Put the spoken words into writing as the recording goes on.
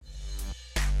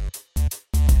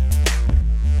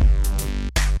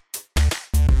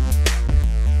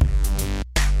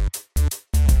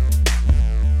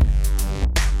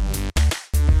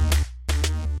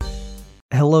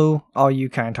all you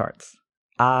kind hearts,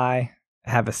 I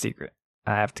have a secret.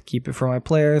 I have to keep it for my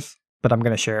players, but I'm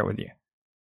going to share it with you.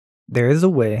 There is a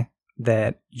way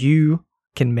that you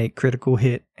can make critical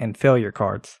hit and failure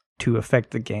cards to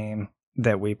affect the game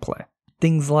that we play.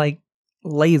 Things like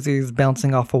lasers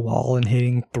bouncing off a wall and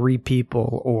hitting 3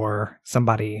 people, or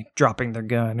somebody dropping their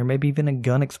gun, or maybe even a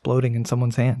gun exploding in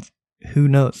someone's hands. Who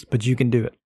knows, but you can do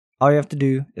it. All you have to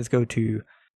do is go to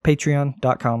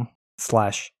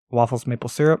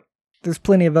patreon.com/wafflesmaplesyrup. There's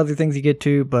plenty of other things you get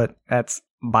to, but that's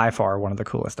by far one of the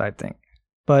coolest, I think.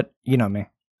 But you know me,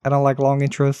 I don't like long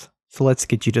intros, so let's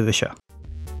get you to the show.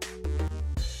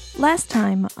 Last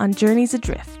time on Journeys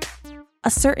Adrift,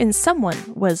 a certain someone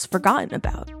was forgotten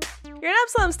about. You're an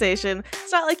Absalom Station.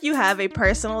 It's not like you have a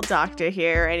personal doctor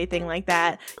here or anything like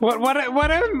that. What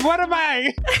am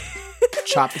I?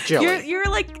 Chop the chili. You're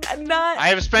like not. I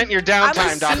have spent your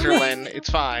downtime, Dr. assuming- Lin.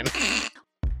 It's fine.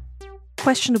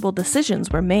 Questionable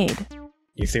decisions were made.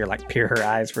 You see her like peer her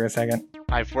eyes for a second.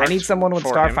 I need someone with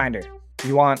for Starfinder.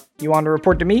 You want to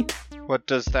report to me? What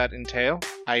does that entail?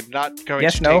 I'm not going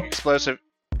Yes, to no? take explosive...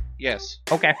 Yes.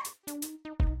 Okay.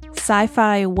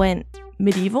 Sci-fi went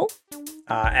medieval.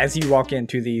 As you walk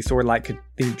into the Swordlight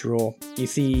Cathedral, you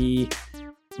see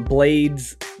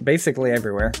blades basically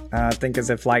everywhere. Think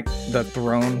as if like the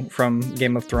throne from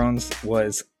Game of Thrones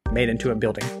was made into a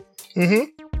building. Mm-hmm.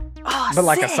 Oh, But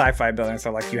like a sick. sci-fi building,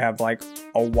 so like you have like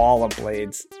a wall of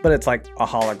blades, but it's like a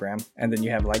hologram, and then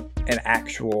you have like an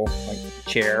actual like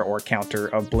chair or counter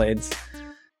of blades.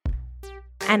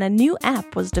 And a new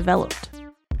app was developed.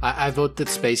 I vote that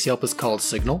Space Yelp is called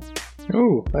Signal.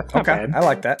 Ooh, that's not Okay, bad. I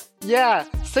like that. Yeah,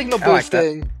 signal I like that.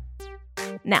 boosting.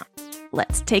 Now,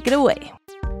 let's take it away.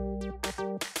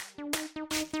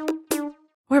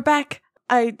 We're back.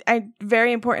 I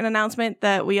very important announcement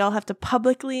that we all have to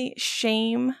publicly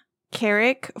shame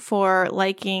Carrick for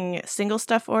liking single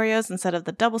stuff Oreos instead of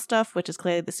the double stuff, which is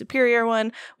clearly the superior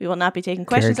one. We will not be taking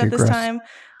questions Carrick, at you're this gross. time.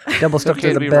 Double stuffed Okay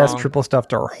are to the be best. wrong. Triple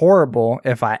stuffed are horrible.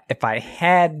 If I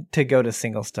had to go to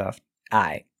single stuffed,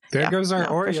 There Yeah, goes our no,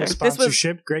 for Oreo sure. This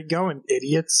sponsorship. Great going,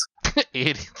 idiots.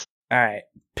 Idiot. All right,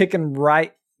 picking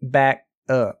right back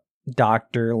up,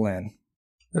 Dr. Lin.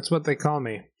 That's what they call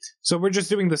me. So we're just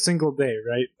doing the single day,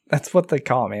 right? That's what they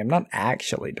call me. I'm not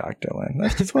actually Dr. Lin.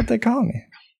 That's just what they call me.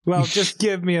 Well, just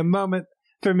give me a moment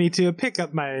for me to pick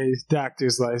up my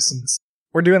doctor's license.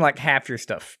 We're doing like half your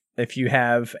stuff. If you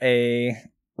have a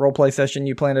roleplay session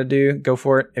you plan to do, go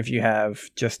for it. If you have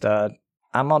just I'm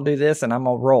gonna do this and I'm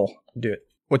gonna roll, do it.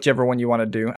 Whichever one you want to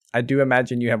do. I do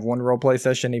imagine you have one roleplay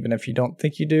session, even if you don't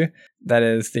think you do. That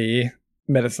is the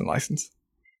medicine license.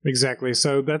 Exactly.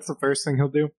 So that's the first thing he'll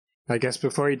do. I guess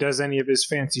before he does any of his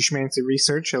fancy schmancy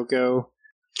research, he'll go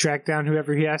track down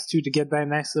whoever he has to get that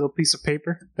nice little piece of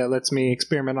paper that lets me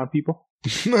experiment on people.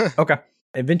 Okay.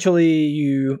 Eventually,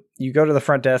 you go to the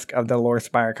front desk of the Lore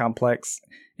Spire complex.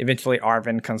 Eventually,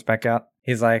 Arvin comes back out.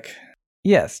 He's like,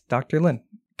 "Yes, Dr. Lin,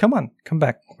 come on, come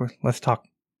back. Let's talk."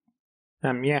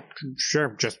 Yeah,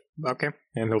 sure, just okay.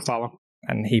 And he'll follow.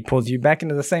 And he pulls you back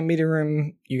into the same meeting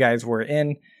room you guys were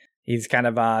in. He's kind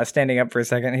of standing up for a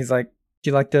second. He's like,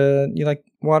 you like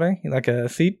water? You like a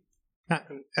seat?"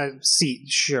 A seat,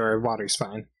 sure, water's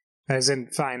fine. As in,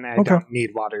 fine, I Okay. don't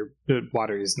need water.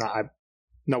 Water is not...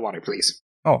 No water, please.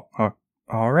 Oh,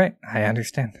 all right. I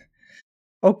understand.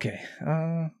 Okay,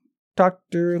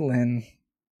 Dr. Lin.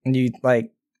 And you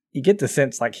get the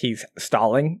sense like he's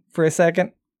stalling for a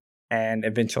second. And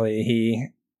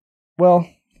eventually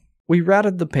we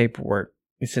routed the paperwork.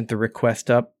 We sent the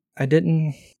request up. I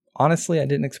didn't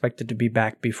expect it to be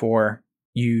back before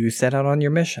you set out on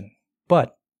your mission.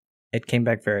 But it came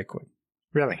back very quick.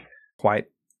 Really? Quite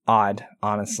odd,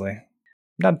 honestly.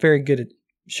 Not very good at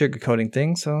sugarcoating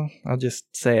things, so I'll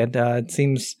just say it. It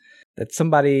seems that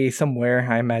somebody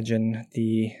somewhere, I imagine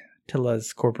the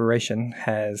Tilla's Corporation,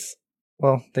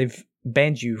 they've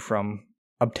banned you from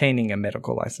obtaining a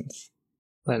medical license.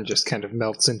 Len just kind of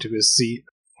melts into his seat.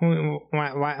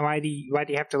 Why do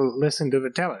you have to listen to the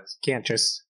tellers? Can't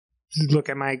just look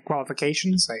at my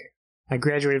qualifications? I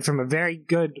graduated from a very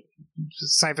good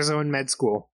Cyphazone med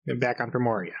school back on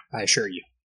Primoria, I assure you.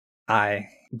 I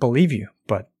believe you,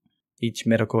 but each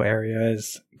medical area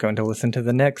is going to listen to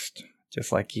the next,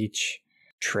 just like each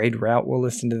trade route will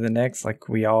listen to the next. Like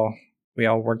we all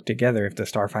work together. If the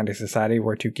Starfinder Society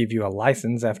were to give you a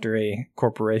license after a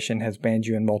corporation has banned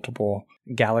you in multiple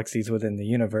galaxies within the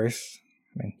universe,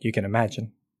 I mean, you can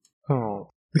imagine. Oh.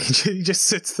 He just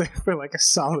sits there for like a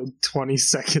solid 20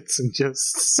 seconds in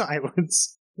just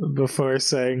silence before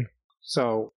saying,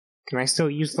 "So, can I still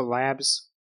use the labs?"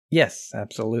 Yes,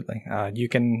 absolutely. You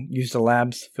can use the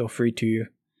labs. Feel free to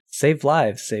save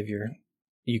lives, save your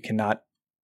you cannot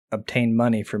obtain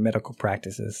money for medical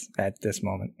practices at this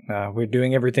moment. We're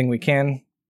doing everything we can.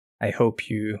 I hope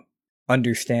you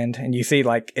understand. And you see,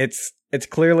 like, it's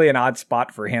clearly an odd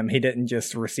spot for him. He didn't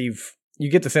just receive,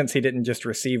 you get the sense he didn't just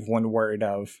receive one word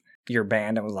of your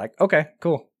band and was like, okay,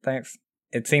 cool, thanks.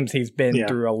 It seems he's been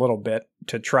through a little bit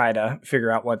to try to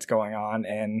figure out what's going on,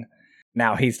 and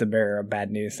now he's the bearer of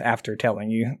bad news after telling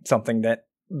you something that,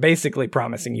 basically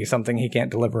promising you something he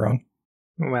can't deliver on.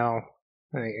 Well,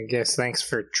 I guess thanks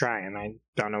for trying. I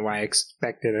don't know why I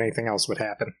expected anything else would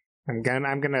happen. I'm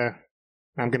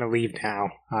gonna leave now.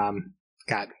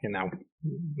 Got,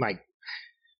 like,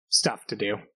 stuff to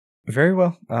do. Very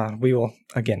well. We will,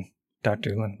 again, Dr.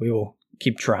 Lin, we will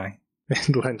keep trying.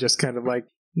 And Len just kind of, like,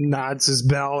 nods his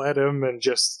bell at him and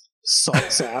just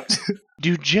sulks out.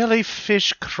 Do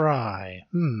jellyfish cry?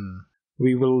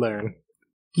 We will learn.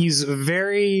 He's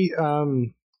very,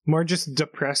 more just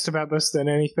depressed about this than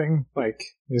anything. Like,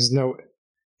 there's no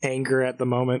anger at the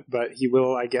moment, but he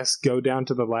will, I guess, go down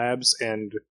to the labs.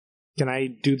 And can I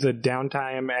do the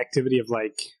downtime activity of,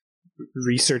 like,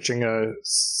 researching a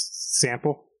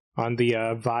sample on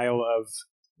the vial of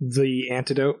the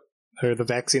antidote or the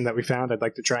vaccine that we found? I'd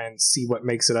like to try and see what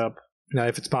makes it up,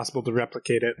 if it's possible to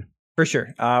replicate it. For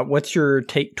sure. What's your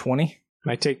take 20?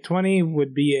 My take 20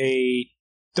 would be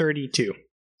a 32.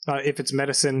 If it's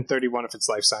medicine, 31 if it's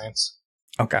life science.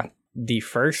 Okay. The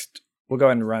first, we'll go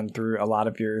ahead and run through a lot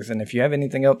of yours, and if you have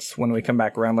anything else when we come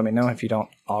back around, let me know. If you don't,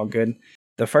 all good.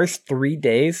 The first 3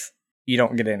 days, you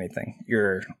don't get anything.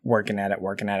 You're working at it.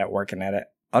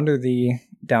 Under the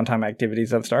downtime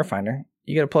activities of Starfinder,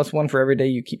 you get a +1 for every day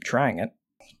you keep trying it.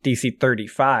 DC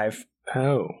 35.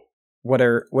 Oh. What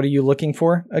are you looking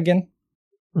for again?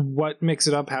 What makes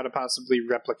it up, how to possibly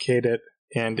replicate it,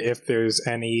 and if there's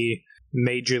any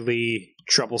majorly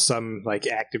troublesome, like,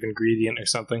 active ingredient or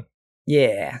something.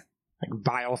 Yeah. Like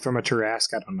vial from a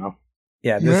Tarrasque, I don't know.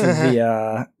 Yeah,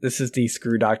 this is the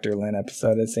Screw Dr. Lin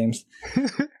episode, it seems.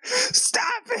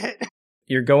 Stop it!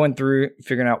 You're going through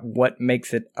figuring out what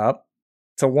makes it up.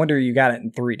 It's a wonder you got it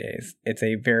in 3 days. It's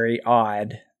a very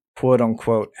odd,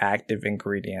 quote-unquote, active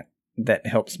ingredient that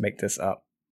helps make this up.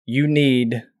 You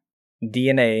need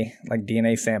DNA, like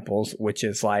DNA samples, which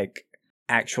is like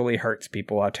actually hurts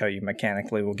people. I'll tell you,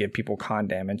 mechanically will give people con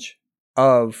damage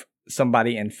of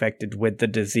somebody infected with the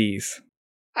disease.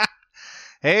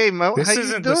 Hey, Mo, this how you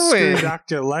isn't doing? the Screw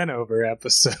Dr. Lenover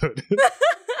episode.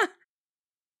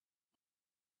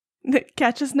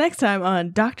 Catch us next time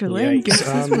on Dr. Lin Yikes. Gives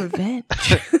His Revenge.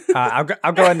 I'll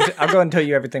go ahead and tell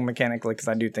you everything mechanically because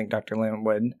I do think Dr. Lin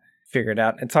would figure it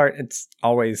out. It's hard. It's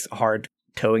always hard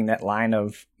towing that line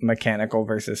of mechanical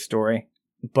versus story,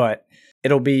 but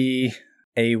it'll be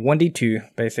a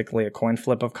 1d2, basically a coin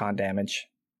flip of con damage,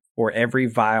 for every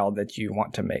vial that you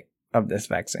want to make of this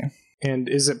vaccine. And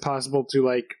is it possible to,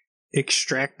 like,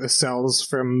 extract the cells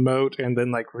from moat and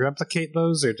then, like, replicate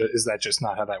those, or is that just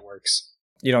not how that works?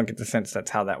 You don't get the sense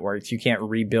that's how that works. You can't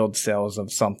rebuild cells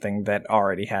of something that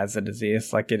already has a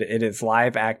disease. Like, it is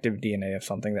live, active DNA of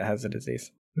something that has a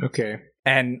disease. Okay.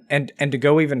 And to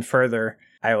go even further,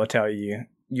 I will tell you,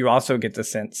 you also get the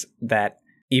sense that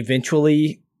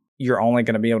eventually you're only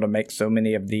going to be able to make so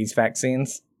many of these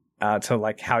vaccines. So,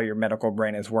 like, how your medical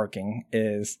brain is working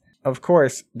is, of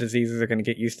course, diseases are going to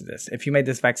get used to this. If you made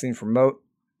this vaccine for moat,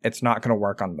 it's not going to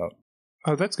work on moat.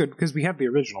 Oh, that's good, because we have the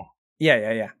original.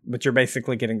 Yeah. But you're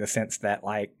basically getting the sense that,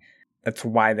 like, that's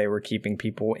why they were keeping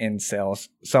people in cells.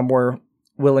 Some were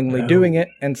willingly doing it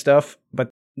and stuff,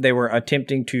 but they were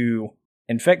attempting to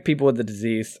infect people with the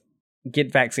disease,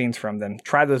 get vaccines from them,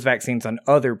 try those vaccines on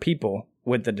other people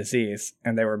with the disease,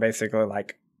 and they were basically,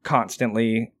 like,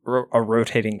 constantly a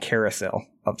rotating carousel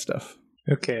of stuff.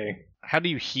 Okay. How do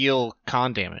you heal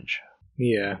con damage?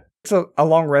 Yeah. It's a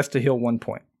long rest to heal 1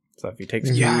 point. So if you take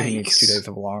some, you need Yikes. 2 days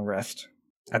of a long rest.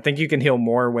 I think you can heal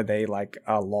more with a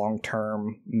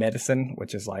long-term medicine,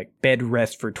 which is like bed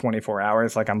rest for 24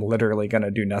 hours. Like, I'm literally going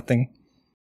to do nothing.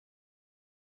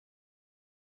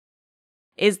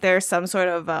 Is there some sort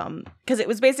of because it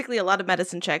was basically a lot of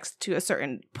medicine checks to a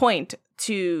certain point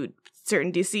to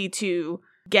certain DC to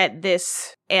get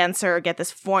this answer, get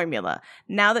this formula.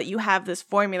 Now that you have this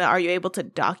formula, are you able to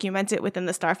document it within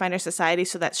the Starfinder Society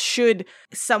so that should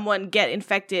someone get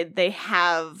infected, they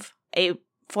have a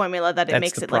formula that it That's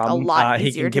makes the it like a problem. lot He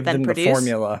easier can to give then them produce? the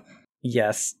formula.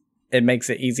 Yes, it makes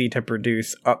it easy to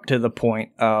produce up to the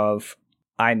point of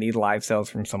I need live cells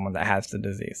from someone that has the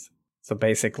disease. So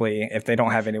basically, if they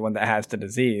don't have anyone that has the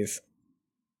disease,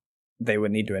 they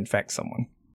would need to infect someone.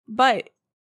 But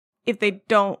if they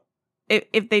don't,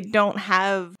 if they don't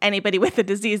have anybody with the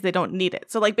disease, they don't need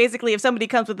it. So like basically if somebody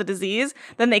comes with a disease,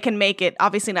 then they can make it,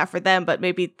 obviously not for them, but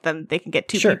maybe then they can get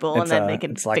two people and then they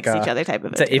can fix each other type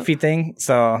of It's an iffy thing.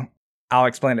 So I'll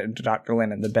explain it to Dr.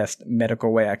 Lin in the best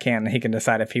medical way I can. He can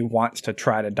decide if he wants to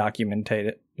try to documentate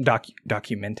it.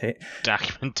 Documentate.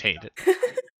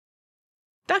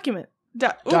 Document.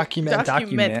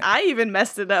 Document. I even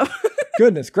messed it up.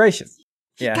 Goodness gracious.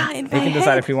 Yeah. got in He my can decide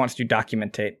head. if he wants to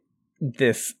documentate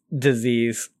this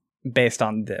disease based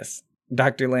on this.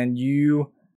 Dr. Lin,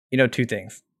 you know two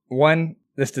things. One,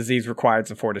 this disease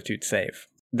requires a fortitude save.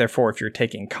 Therefore, if you're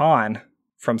taking con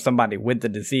from somebody with the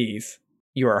disease,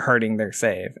 you are hurting their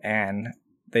save, and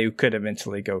they could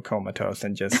eventually go comatose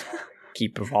and just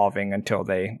keep evolving until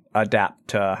they adapt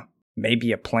to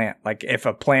maybe a plant. Like, if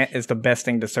a plant is the best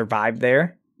thing to survive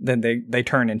there, then they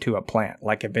turn into a plant,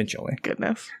 like, eventually.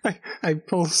 Goodness. I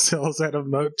pull cells out of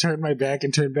Moat, turn my back,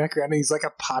 and turn back around, and he's like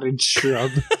a potted shrub.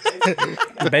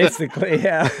 Basically,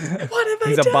 yeah. What have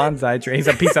He's I a done? bonsai tree. He's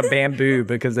a piece of bamboo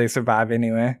because they survive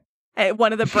anyway.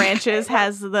 One of the branches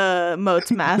has the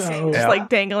moat's mask No. just Yeah. like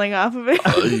dangling off of it.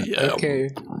 Okay.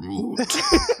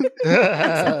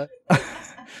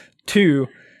 Two,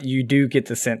 you do get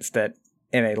the sense that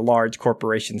in a large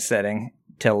corporation setting,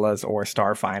 Tillas or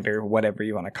Starfinder, whatever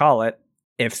you want to call it,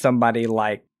 if somebody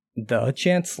like the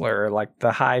Chancellor, like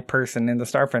the high person in the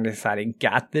Starfinder Society,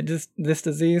 got this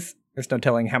disease, there's no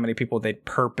telling how many people they'd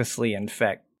purposely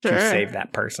infect Sure. to save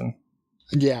that person.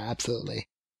 Yeah, absolutely.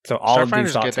 So all of Starfinder's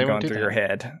these thoughts good, are they won't going do through your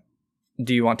that. head.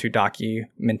 Do you want to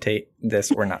documentate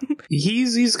this or not?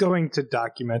 He's going to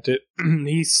document it.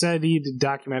 He said he'd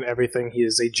document everything. He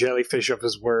is a jellyfish of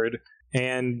his word.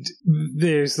 And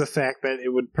there's the fact that it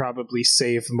would probably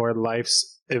save more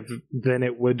lives than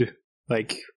it would,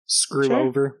 like, screw Sure.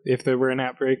 over if there were an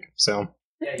outbreak. So,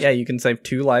 Yeah, you can save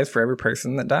 2 lives for every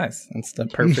person that dies. That's the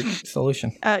perfect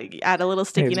solution. Add a little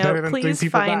sticky It's better note. than 3 Please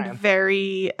people find dying.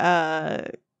 very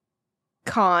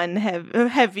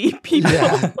heavy people.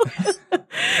 Yeah.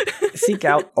 Seek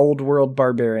out old world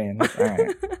barbarians. All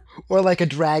right. Or like a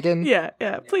dragon. yeah.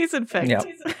 Please infect Yep.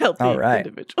 healthy All right.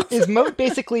 individuals. Is Moat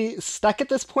basically stuck at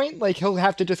this point? Like, he'll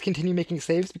have to just continue making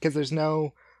saves because there's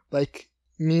no, like,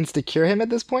 means to cure him at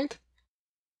this point?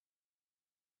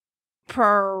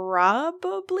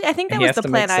 Probably. I think that He was has the to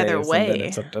make plan either saves, and then way.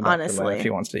 it's up to Dr. Lin Honestly. if he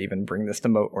wants to even bring this to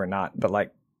Moat or not. But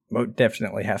like, Moat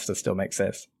definitely has to still make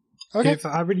saves. Okay. if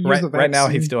I were to use the vaccine, Right now,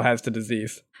 he still has the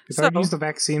disease. if I were to So- use the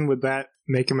vaccine, would that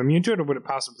make him immune to it, or would it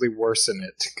possibly worsen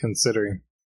it? Considering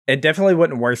It definitely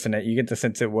wouldn't worsen it. You get the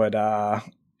sense it would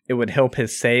help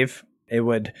his save. It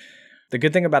would. The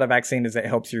good thing about a vaccine is it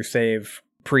helps you save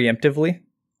preemptively.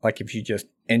 Like if you just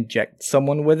inject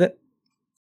someone with it.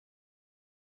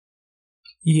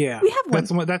 yeah, We have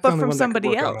one, that's the but only one from that could somebody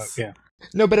work on else. it, yeah.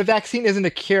 No, but a vaccine isn't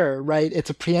a cure, right? It's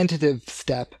a preemptive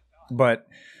step. But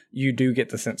you do get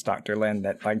the sense, Dr. Lin,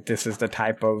 that like this is the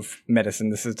type of medicine,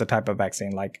 this is the type of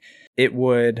vaccine. Like it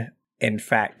would, in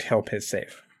fact, help his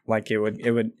save. Like it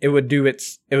would do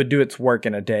its work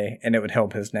in a day, and it would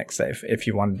help his next save if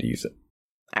you wanted to use it.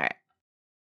 All right.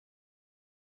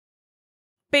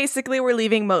 Basically, we're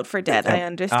leaving Moat for dead. I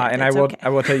understand. And It's okay. I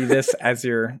will tell you this as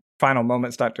your final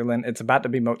moments, Dr. Lin. It's about to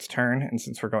be Moat's turn, and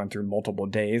since we're going through multiple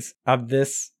days of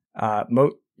this,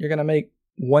 Moat, you're gonna make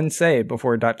one save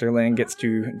before Dr. Lin gets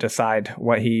to decide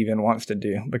what he even wants to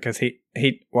do, because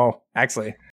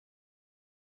actually,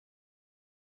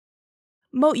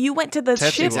 Moat, you went to the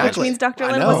That's ship, exactly. which means Dr.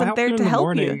 I Lin know. I'll wasn't help there you in to the help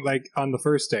morning, you. like on the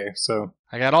first day. So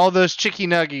I got all those chicky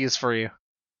nuggies for you.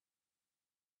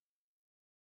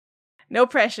 No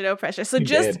pressure, no pressure. So You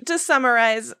just did. to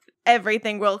summarize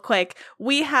everything real quick,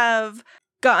 we have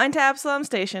gotten to Absalom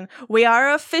Station. We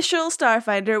are official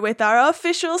Starfinder with our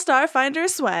official Starfinder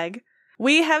swag.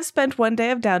 We have spent one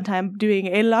day of downtime doing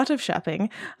a lot of shopping,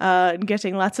 and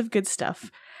getting lots of good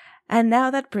stuff. And now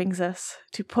that brings us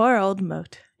to poor old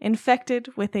Moat, infected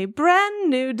with a brand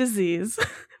new disease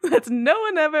that no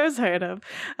one ever has heard of.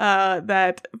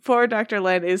 That poor Dr.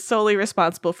 Lin is solely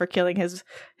responsible for killing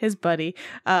his buddy.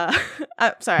 I'm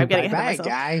sorry, I'm getting ahead of myself.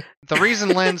 guy. The reason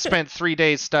Len spent 3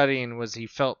 days studying was he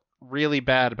felt really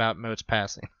bad about Moat's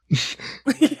passing.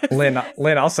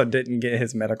 Lin also didn't get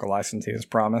his medical license he was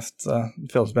promised, so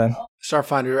it feels bad.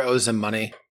 Starfinder owes him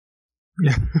money.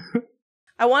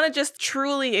 I want to just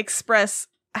truly express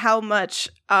how much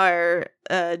our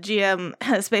GM,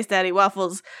 Space Daddy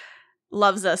Waffles,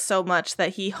 loves us so much that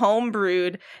he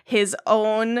homebrewed his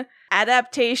own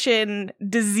adaptation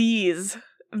disease.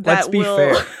 Let's be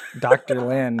fair. Dr.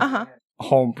 Lin Uh-huh.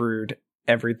 homebrewed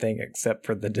everything except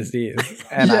for the disease,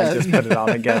 and Yeah. I just put it all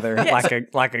together Yeah,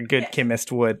 like a good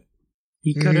chemist would.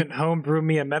 He couldn't homebrew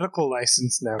me a medical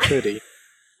license now, could he?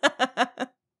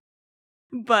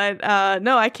 But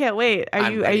no, I can't wait. Are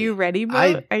I'm you ready. are you ready, Mo?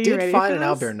 I Are you did ready find for an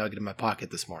this? owlbear nugget in my pocket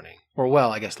this morning. Or,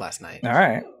 well, I guess last night. All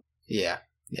right. Yeah.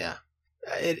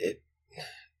 It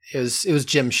was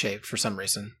gem shaped for some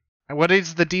reason. What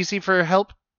is the DC for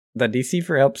help? The DC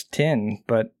for help's 10,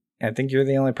 but I think you're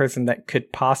the only person that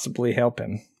could possibly help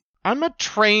him. I'm a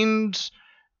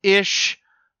trained-ish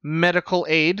medical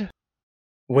aid.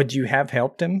 Would you have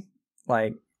helped him?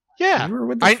 Like, Yeah. you were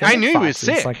with the I Phoenix knew he was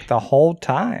Foxes, sick. like the whole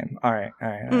time. All right.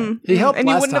 He helped and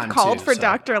you last wouldn't have time, called too, for so-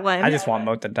 Dr. Len. I just want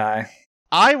Moat to die.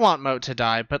 I want Moat to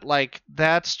die, but, like,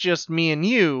 that's just me and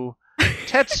you.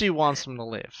 Tetsu wants him to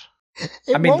live. It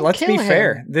I mean, won't let's be kill him.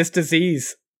 fair. This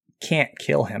disease can't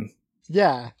kill him.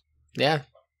 Yeah. Yeah.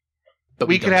 But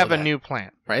We don't could know have a that, new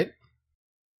plan. right?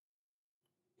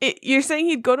 You're saying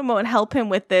he'd go to Mo and help him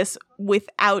with this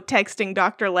without texting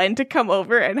Dr. Len to come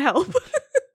over and help?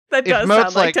 That If does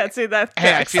Moat's sound like like, Tetsu. That Hey,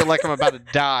 I tracks. feel like I'm about to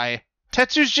die.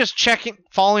 Tetsu's just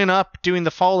following up, doing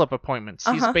the follow-up appointments.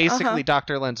 He's Uh-huh, basically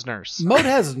Dr. Len's nurse. Moat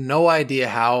has no idea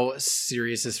how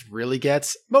serious this really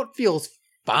gets. Moat feels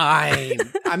fine.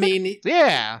 I mean,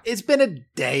 Yeah. it's been a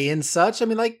day and such. I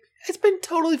mean, like, it's been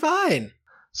totally fine.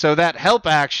 So that help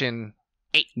action,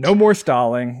 8. No more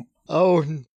stalling. Oh,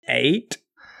 8?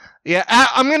 Yeah,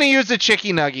 I'm going to use the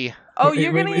Chicky Nuggy. Oh,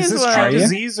 you're Wait, gonna is use this one. true Are you?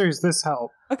 disease or is this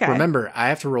help? Okay. Remember, I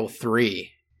have to roll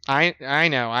 3. I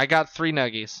know. I got 3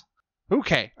 nuggies.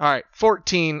 Okay. All right.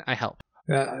 14. I help.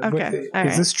 Okay, Is all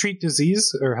right. this treat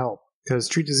disease or help? Because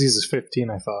treat disease is 15,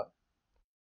 I thought.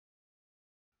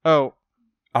 Oh,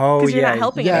 Oh, 'Cause yeah. you're not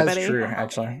helping yeah, anybody. that's true,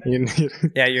 actually. You-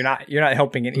 Yeah, you're not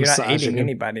helping it. You're not Massaging aiding him.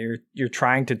 anybody. You're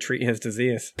trying to treat his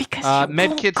disease. Because you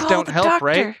med won't kits call don't the help, doctor.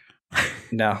 right?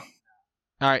 No.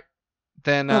 all right.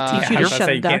 Then I'll teach you I to was shut about to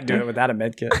say him, you can't do doctor. it without a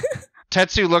med kit.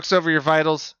 Tetsu looks over your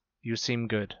vitals. You seem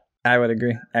good. I would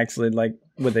agree. Actually, like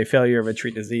with a failure of a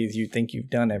treat disease, you think you've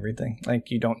done everything. Like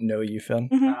you don't know you failed.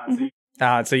 Mhm,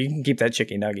 mhm. So you can keep that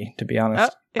chicky nuggy, to be Oh,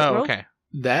 honest. it Oh, rolled. okay.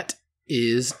 That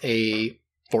is a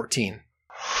 14.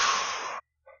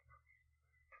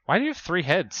 Why do you have 3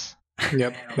 heads?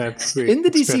 Yep, that's the In the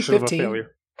DC expression of a 15?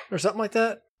 failure. Or something like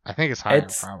that. I think it's higher,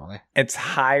 It's- probably. It's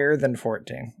higher than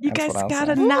 14. You That's guys what I'll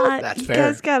gotta say. not. That's you fair.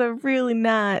 guys gotta really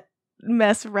not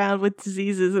mess around with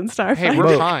diseases and Starfighter. Hey, we're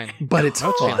Moat. fine. But it's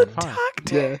Moat's fun. fine. Fine.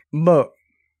 Doctor. yeah. Mo,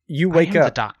 you I wake am the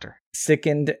up doctor.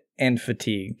 sickened and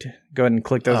fatigued. Go ahead and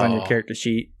click those on your Oh. character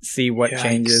sheet. See what Yikes.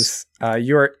 changes.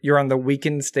 You're on the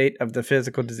weakened state of the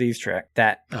physical disease track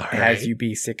that All has right. you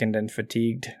be sickened and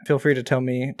fatigued. Feel free to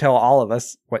tell all of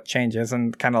us what changes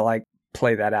and kind of like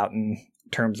play that out in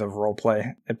terms of role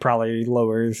play. It probably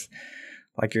lowers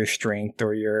like your strength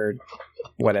or your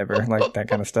whatever, like that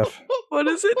kind of stuff. What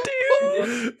does it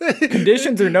do?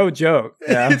 Conditions are no joke.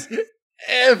 Yeah. It's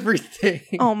everything.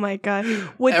 Oh my god.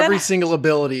 Would Every that single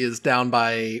ability is down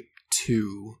by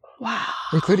 2. wow.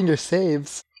 Including your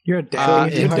saves. You're a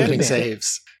dead you Including did it.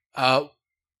 saves. I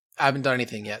haven't done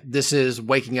anything yet. This is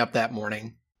waking up that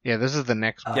morning. Yeah, this is the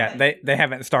next one. Yeah, they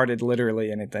haven't started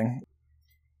literally anything.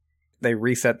 They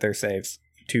reset their saves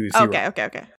to 0.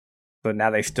 Okay. So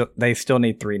now they still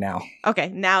need 3 now. Okay,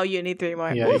 now you need 3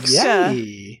 more. Yeah, Oops.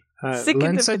 Yay! Sick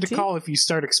Len and said to fatigue. call if you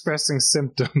start expressing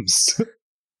symptoms.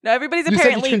 No, everybody's You said you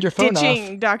apparently turned your phone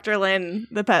ditching Dr. Len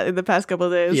the past couple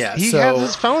of days. Yeah, He so has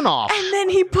his phone off. And then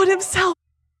he put himself.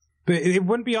 But it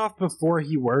wouldn't be off before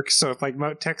he works, so if like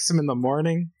Moat texts him in the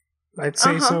morning, I'd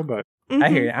say Uh-huh. so, but I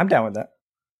hear you. I'm down with that.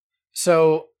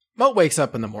 So Moat wakes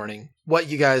up in the morning. What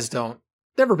you guys don't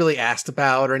never really asked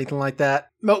about or anything like that.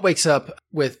 Moat wakes up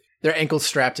with their ankles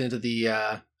strapped into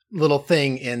the little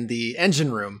thing in the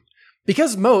engine room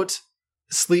because Moat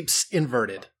sleeps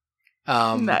inverted,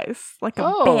 Nice. Like a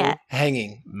Oh. bat.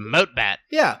 hanging. Moat bat.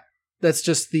 Yeah, that's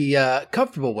just the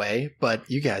comfortable way. But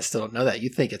you guys still don't know that. You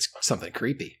think it's something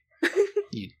creepy.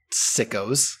 You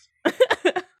sickos.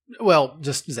 Well,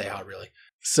 just Zeha, really.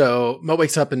 So Mo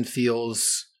wakes up and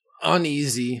feels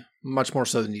uneasy, much more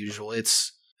so than usual.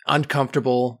 It's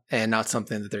uncomfortable and not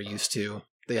something that they're used to.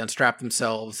 They unstrap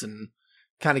themselves and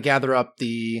kind of gather up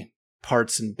the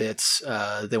parts and bits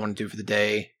they want to do for the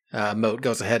day. Moat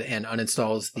goes ahead and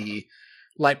uninstalls the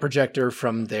light projector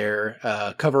from their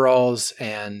coveralls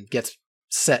and gets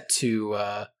set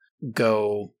to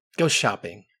go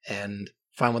shopping and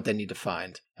find what they need to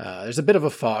find. There's a bit of a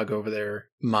fog over their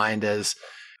mind as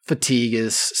fatigue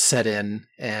is set in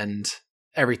and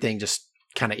everything just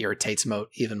kind of irritates Moat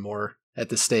even more at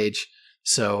this stage.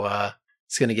 So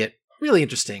it's going to get really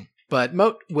interesting. But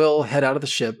Moat will head out of the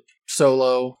ship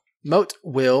solo. Moat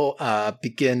will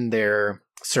begin their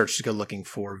search to go looking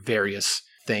for various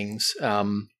things,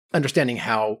 understanding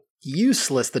how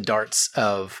useless the darts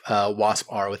of Wasp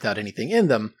are without anything in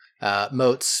them,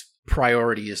 Moat's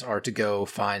priorities are to go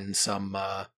find some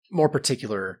more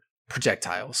particular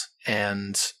projectiles.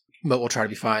 And Moat will try to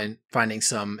be finding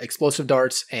some explosive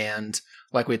darts and,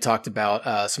 like we had talked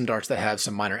about, some darts that have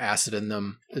some minor acid in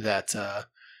them that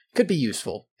could be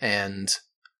useful. And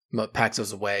Moat packs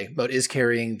those away. Moat is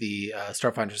carrying the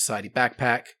Starfinder Society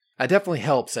backpack. It definitely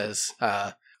helps, as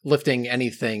lifting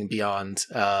anything beyond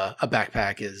a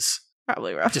backpack is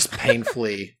Probably rough. just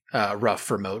painfully rough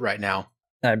for Moat right now.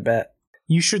 I bet.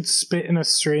 You should spit in a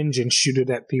syringe and shoot it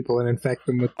at people and infect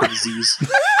them with the disease.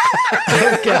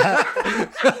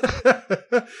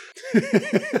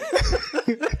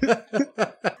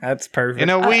 That's perfect. In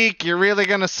a week, you're really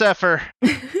gonna suffer.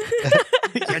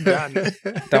 You're done.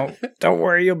 Don't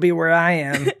worry, you'll be where I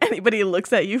am. Anybody who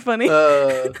looks at you funny?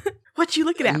 What you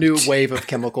looking A at? new wave of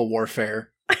chemical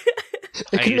warfare.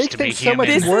 It can make things so much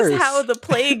This worse. is how the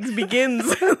plague begins.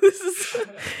 This is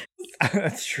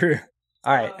That's true.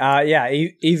 All right. Yeah.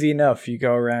 Easy enough. You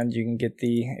go around. You can get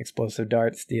the explosive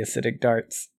darts, the acidic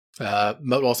darts. Moat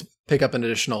will also pick up an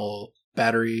additional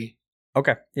battery.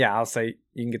 Okay. Yeah. I'll say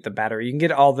you can get the battery. You can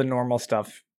get all the normal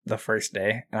stuff the first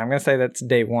day, and I'm gonna say that's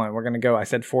day 1. We're gonna go. I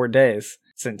said 4 days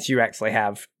since you actually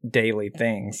have daily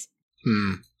things.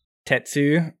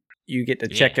 Tetsu, you get to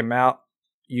check him out.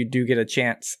 You do get a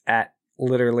chance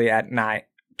literally at night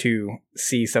to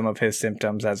see some of his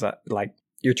symptoms as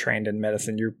you're trained in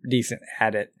medicine. You're decent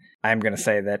at it. I'm going to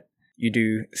say that you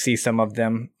do see some of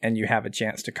them and you have a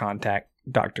chance to contact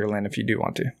Dr. Lin if you do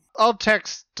want to. I'll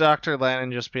text Dr. Len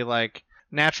and just be like,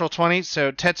 natural 20.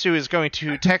 So Tetsu is going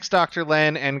to text Dr.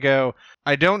 Len and go,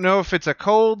 I don't know if it's a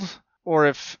cold or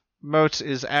if Moat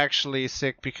is actually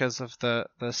sick because of the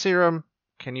serum.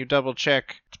 Can you double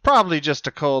check? It's probably just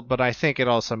a cold, but I think it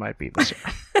also might be the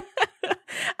serum.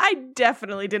 I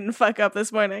definitely didn't fuck up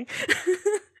this morning.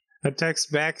 A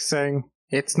text back saying,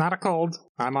 it's not a cold.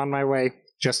 I'm on my way.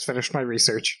 Just finished my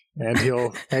research. And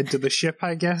he'll head to the ship,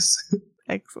 I guess.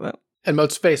 Excellent. And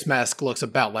Moat's face mask looks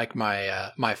about like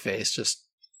my face, just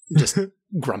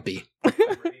grumpy.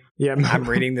 Yeah, I'm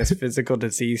reading this physical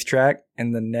disease track,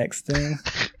 and the next thing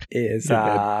is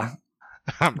Don't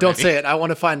ready. say it. I want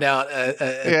to find out at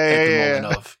the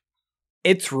moment of.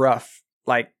 it's rough.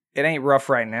 Like, it ain't rough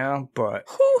right now, but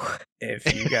Whew.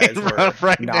 if you guys were Rough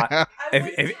right not, now.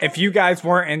 if you guys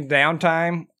weren't in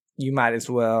downtime, you might as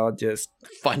well just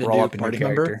Find a roll new up in your party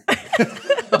member. character.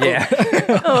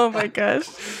 Yeah. Oh my gosh.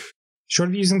 Short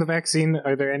of using the vaccine,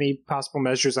 are there any possible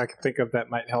measures I can think of that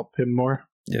might help him more?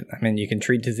 Yeah, I mean, you can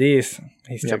treat disease.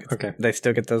 Okay. They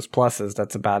still get those pluses.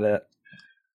 That's about it.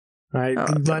 Right, Oh,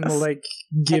 Glenn will goodness.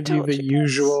 give you told the you guys.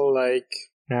 usual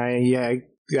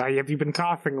have you been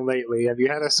coughing lately? Have you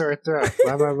had a sore throat?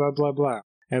 Blah blah blah blah blah.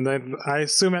 And then I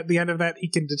assume at the end of that he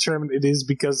can determine it is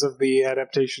because of the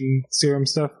adaptation serum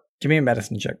stuff. Give me a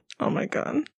medicine check. Oh my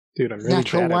god. Dude, I'm really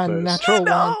Natural bad at one, those. natural one.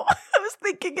 No, I was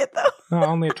thinking it though. Oh,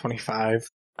 only a 25.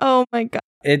 Oh my god.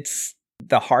 It's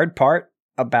the hard part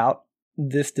about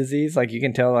this disease. Like, you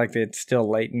can tell, like, it's still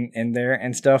latent in there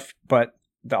and stuff, but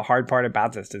the hard part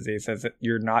about this disease is that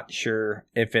you're not sure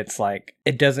if it's like,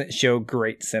 it doesn't show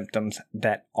great symptoms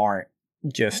that aren't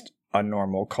just a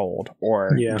normal cold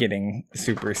or getting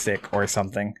super sick or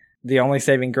something. The only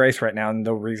saving grace right now, and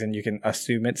the reason you can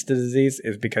assume it's the disease,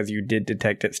 is because you did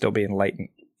detect it still being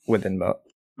latent within Moat.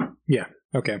 Yeah,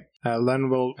 okay. Len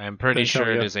will... I'm pretty Then tell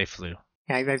sure it you. is a flu.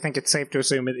 I think it's safe to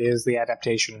assume it is the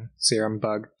adaptation serum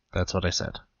bug. That's what I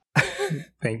said.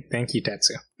 Thank you,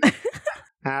 Tetsu.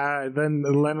 Then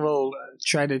Len will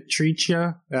try to treat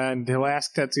you, and he'll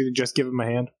ask Tetsu to just give him a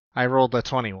hand. I rolled a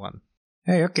 21.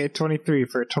 Hey, okay, 23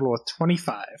 for a total of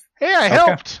 25. Hey, I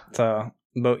helped! So,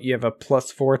 Moat, you have a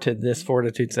 +4 to this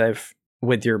fortitude save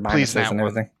with your Please, minuses nat and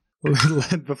one.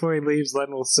 everything. Before he leaves,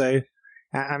 Len will say,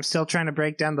 I'm still trying to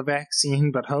break down the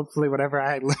vaccine, but hopefully whatever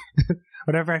I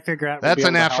figure out will That's be a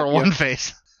able to help natural you." one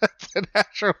face. That's a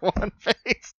natural one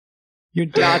face. You're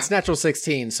No, dead. it's natural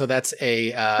 16, so that's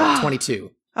a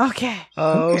 22. Okay.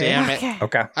 Oh, Damn it. Okay.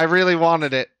 Okay. I really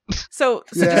wanted it. So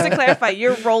just to clarify,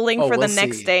 you're rolling Oh, for the we'll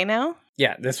next see. day now?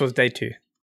 Yeah, this was day 2.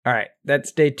 All right,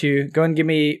 that's day 2. Go and give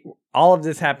me, all of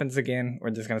this happens again. We're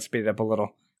just going to speed it up a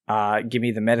little. Give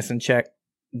me the medicine check,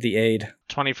 the aid.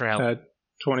 20 for help.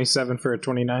 27 for a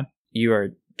 29. You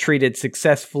are treated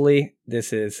successfully.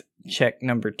 This is check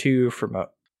number 2 for Moat.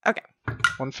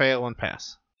 One fail, one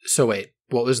pass. So wait,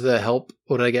 what was the help?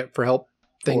 What did I get for help?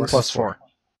 Things? +4.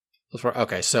 +4.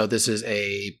 Okay, so this is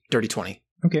a dirty 20.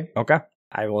 Okay. Okay.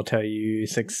 I will tell you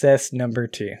success number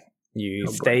 2. You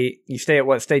Oh, stay at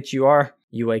what state you are.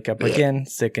 You wake up again,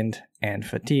 sickened and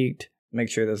fatigued. Make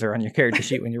sure those are on your character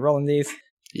sheet when you're rolling these.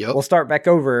 Yep. We'll start back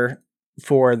over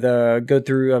for the go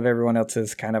through of everyone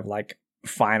else's kind of like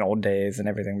final days and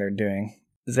everything they're doing.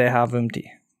 Zehavumti.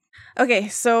 Okay,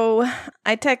 so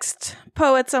I text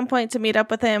Poe at some point to meet up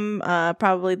with him,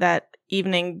 probably that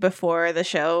evening before the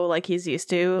show, like he's used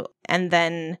to. And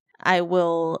then I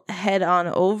will head on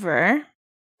over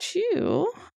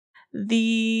to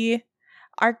the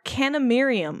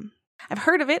Arcanumerium. I've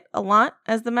heard of it a lot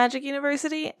as the Magic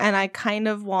University, and I kind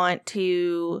of want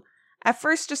to at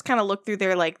first just kind of look through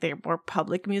their more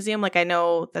public museum. Like, I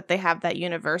know that they have that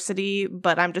university,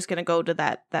 but I'm just going to go to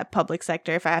that public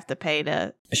sector if I have to pay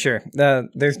to. Sure.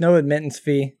 There's no admittance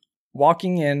fee.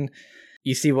 Walking in,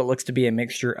 you see what looks to be a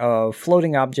mixture of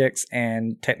floating objects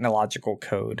and technological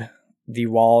code. The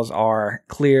walls are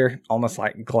clear, almost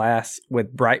like glass,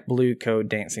 with bright blue code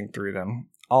dancing through them,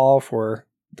 all for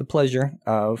the pleasure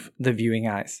of the viewing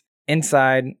eyes.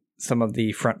 Inside some of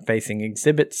the front-facing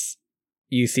exhibits,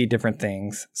 you see different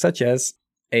things, such as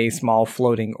a small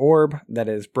floating orb that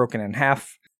is broken in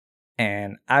half,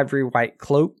 an ivory white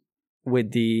cloak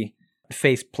with the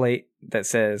faceplate that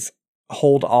says,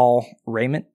 "Hold all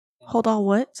raiment." Hold all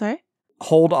what? Sorry?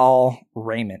 Hold all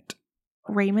raiment.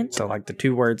 Raiment? So like the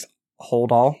two words,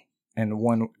 hold all, and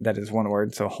one that is one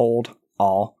word, so hold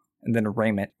all, and then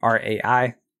raiment,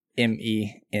 RAIMENT.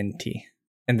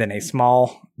 And then a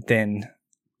small, thin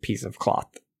piece of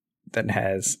cloth that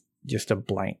has just a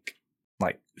blank,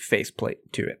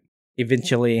 faceplate to it.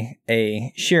 Eventually,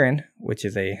 a Shirin, which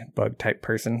is a bug-type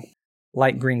person,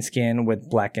 light green skin with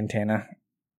black antenna,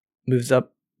 moves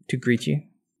up to greet you.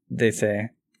 They say,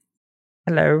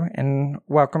 "Hello, and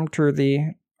welcome to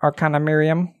the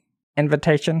Arcanumerium.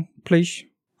 Invitation, please."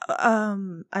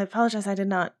 I apologize. I did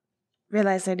not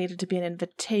realize there needed to be an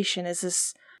invitation. Is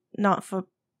this not for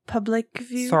public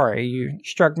view? Sorry, you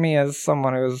struck me as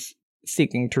someone who is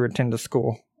seeking to attend a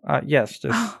school. Yes,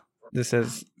 this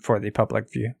is for the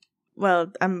public view.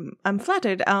 Well, I'm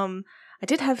flattered. I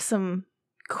did have some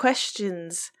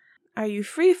questions. Are you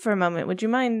free for a moment? Would you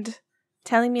mind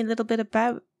telling me a little bit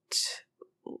about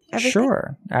everything?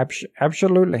 Sure,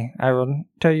 absolutely. I will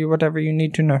tell you whatever you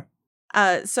need to know.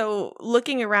 So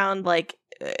looking around,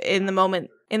 in the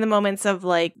moments of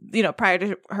prior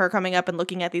to her coming up and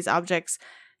looking at these objects,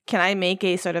 can I make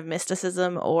a sort of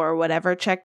mysticism or whatever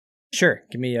check? Sure,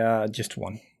 give me just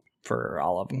one for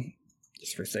all of them,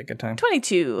 just for sake of time.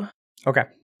 22. Okay,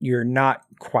 you're not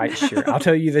quite sure. I'll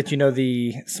tell you that you know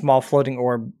the small floating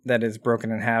orb that is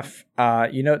broken in half.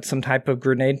 You know it's some type of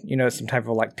grenade. You know it's some type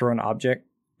of thrown object.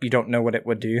 You don't know what it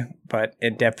would do, but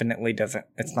it definitely doesn't.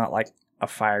 It's not like a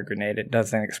fire grenade. It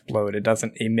doesn't explode. It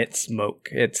doesn't emit smoke.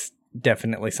 It's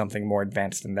definitely something more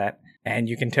advanced than that. And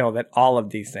you can tell that all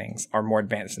of these things are more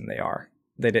advanced than they are.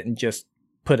 They didn't just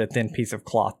put a thin piece of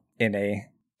cloth in a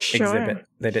exhibit.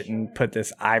 They didn't put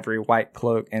this ivory white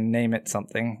cloak and name it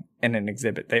something in an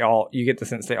exhibit. You get the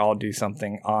sense they all do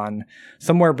something on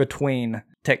somewhere between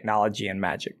technology and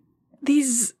magic.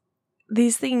 These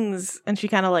things, and she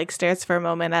kind of stares for a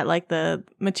moment at the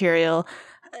material.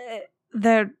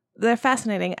 They're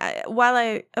fascinating. While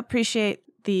I appreciate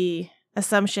the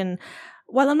assumption,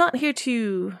 while I'm not here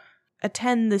to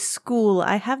attend this school,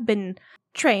 I have been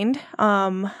trained.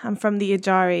 I'm from the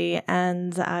Ajari,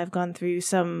 and I've gone through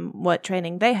somewhat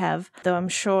training they have, though I'm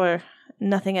sure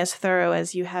nothing as thorough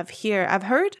as you have here. I've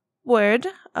heard word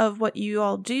of what you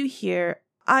all do here.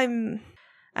 And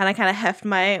I kind of heft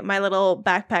my little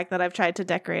backpack that I've tried to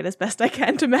decorate as best I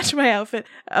can to match my outfit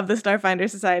of the Starfinder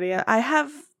Society. I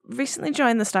have recently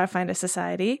joined the Starfinder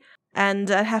Society, and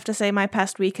I have to say my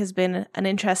past week has been an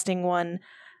interesting one.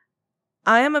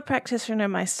 I am a practitioner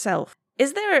myself.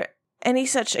 Is there any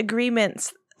such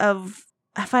agreements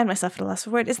I find myself at a loss for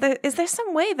word. Is there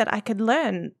some way that I could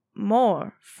learn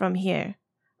more from here,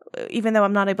 even though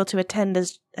I'm not able to attend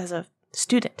as a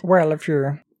student? Well, if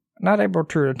you're not able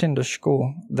to attend a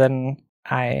school, then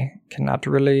I cannot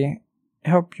really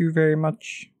help you very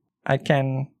much. I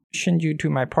can send you to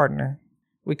my partner.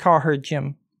 We call her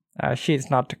Jim.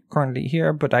 She's not currently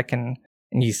here, but I can...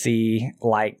 And you see,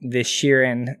 this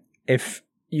Shirin, if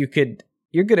you could...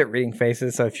 You're good at reading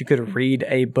faces, so if you could read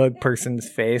a bug person's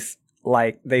face,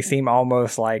 they seem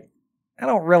almost I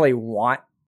don't want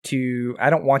you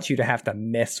to have to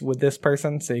mess with this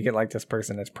person, so you get this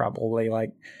person is probably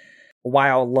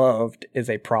while loved is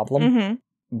a problem. Mm-hmm.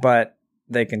 But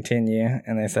they continue,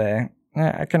 and they say,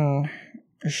 I can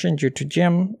send you to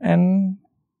Jim, and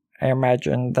I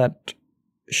imagine that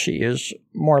she is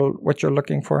more what you're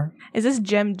looking for. Is this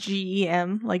Gem,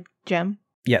 Gem, like Gem?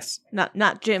 Yes.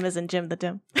 Not Jim as in Jim the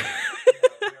Dim.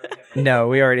 No,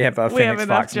 we already have a We have Phoenix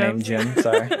enough Fox named gems. Jim.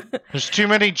 Sorry, There's too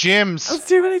many gyms. That's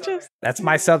too many gems. that's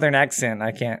my southern accent.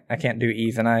 I can't do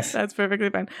E's and I's. That's perfectly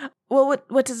fine. Well,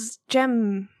 what does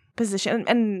Gem position?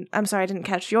 And I'm sorry, I didn't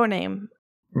catch your name.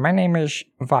 My name is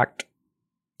Voct.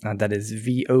 That is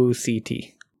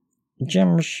VOCT.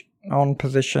 Jim's own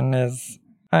position is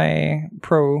a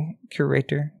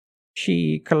pro-curator.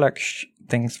 She collects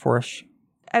things for us.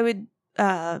 I would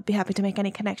be happy to make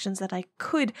any connections that I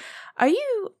could. Are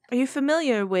you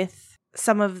familiar with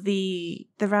some of the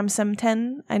Ramsem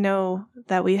 10? I know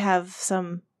that we have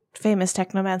some famous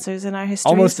technomancers in our history.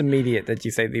 Almost immediate that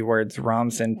you say the words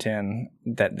Ramsen 10,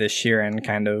 that the Shirin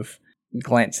kind of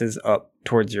glances up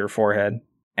towards your forehead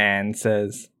and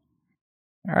says,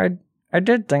 I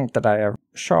did think that I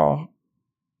saw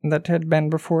that had been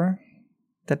before.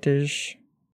 That is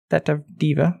that of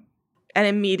Diva. And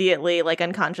immediately, like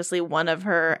unconsciously, one of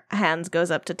her hands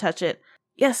goes up to touch it.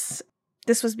 Yes,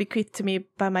 this was bequeathed to me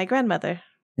by my grandmother.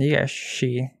 Yes,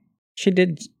 she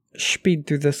did speed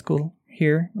through the school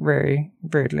here very,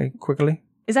 very quickly.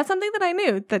 Is that something that I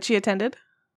knew that she attended?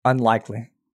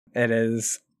 Unlikely. It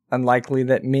is unlikely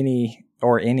that many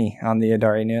or any on the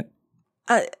Adari knew it.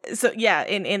 So yeah,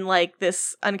 in like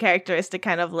this uncharacteristic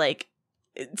kind of like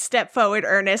step forward,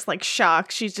 earnest, like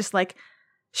shock, she's just like,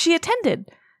 she attended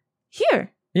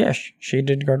here. Yes, she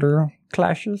did go to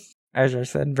classes. As I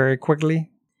said, very quickly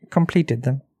completed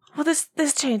them. Well,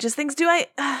 this changes things. Do I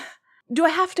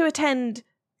have to attend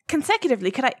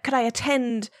consecutively? Could I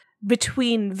attend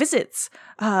between visits?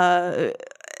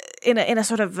 In a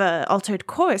sort of altered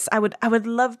course. I would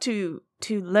love to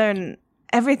learn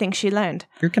everything she learned.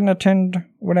 You can attend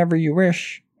whenever you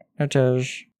wish. It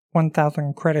is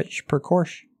 1,000 credits per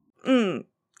course.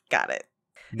 Got it.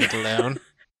 Alone.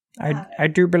 I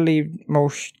do believe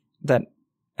most that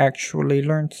actually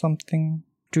learn something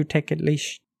do take at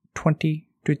least 20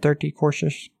 to 30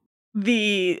 courses.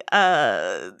 The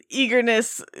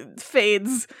eagerness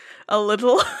fades a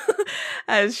little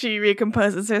as she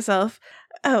recomposes herself.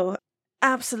 Oh,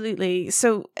 absolutely.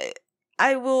 So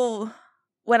I will,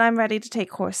 when I'm ready to take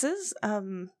courses,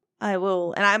 I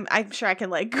will, and I'm sure I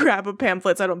can like grab a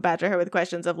pamphlet so I don't badger her with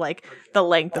questions of like the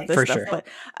length of this For stuff. sure.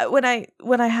 But when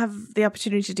I have the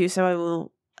opportunity to do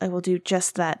so, I will do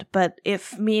just that. But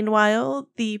if meanwhile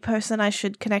the person I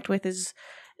should connect with is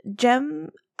Gem,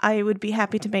 I would be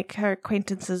happy to make her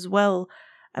acquaintance as well.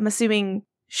 I'm assuming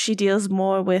she deals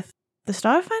more with the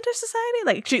Starfinder Society?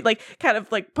 Like, she, like, kind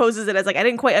of, like, poses it as, like, I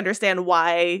didn't quite understand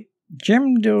why.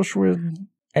 Jim deals with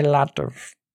a lot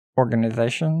of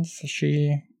organizations.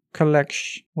 She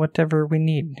collects whatever we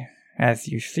need, as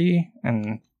you see.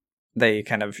 And they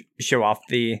kind of show off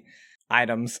the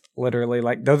items, literally.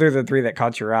 Like, those are the 3 that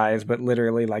caught your eyes, but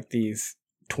literally, like, these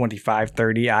 25,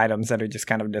 30 items that are just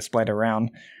kind of displayed around.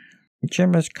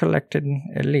 Jim has collected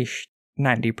at least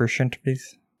 90% of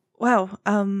these. Wow.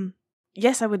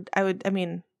 Yes, I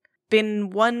mean, been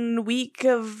 1 week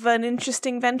of an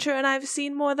interesting venture and I've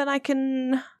seen more than I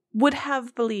would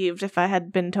have believed if I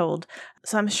had been told.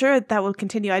 So I'm sure that will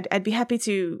continue. I'd be happy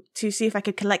to see if I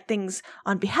could collect things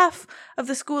on behalf of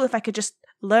the school, if I could just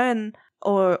learn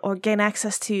or gain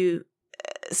access to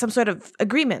some sort of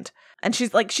agreement. And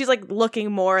she's like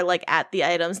looking more like at the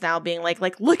items now, being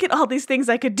like look at all these things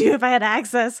I could do if I had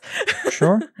access.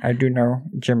 Sure, I do know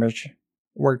Jim has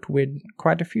worked with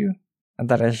quite a few, and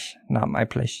that is not my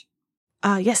place.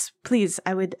 Yes, please.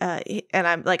 I would, and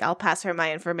I'm like, I'll pass her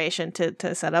my information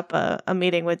to set up a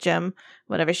meeting with Jim,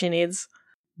 whatever she needs.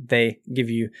 They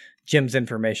give you Jim's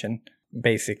information,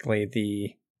 basically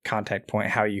the contact point,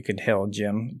 how you could hail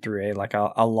Jim through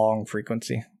a long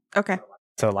frequency. Okay.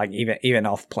 So like even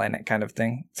off planet kind of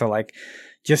thing. So like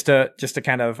just to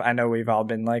kind of, I know we've all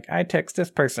been like, I text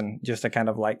this person, just to kind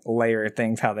of like layer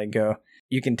things how they go.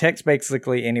 You can text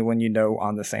basically anyone you know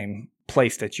on the same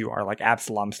place that you are, like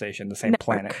Absalom Station, the same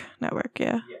planet. Network,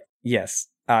 yeah. Yes.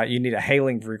 You need a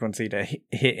hailing frequency to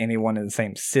hit anyone in the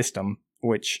same system,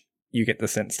 which you get the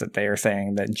sense that they are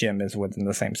saying that Jim is within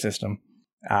the same system.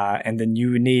 And then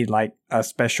you need like a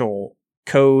special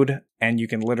code, and you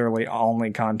can literally only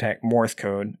contact Morse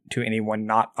code to anyone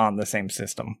not on the same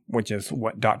system, which is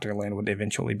what Dr. Lin would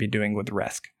eventually be doing with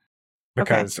Resk,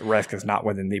 because Resk is not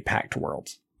within the Pact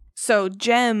worlds. So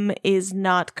Gem is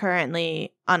not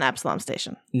currently on Absalom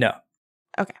Station. No.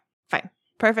 Okay, fine.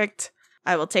 Perfect.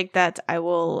 I will take that. I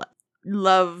will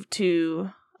love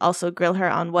to also grill her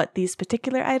on what these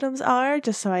particular items are,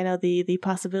 just so I know the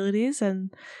possibilities, and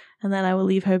then I will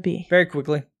leave her be. Very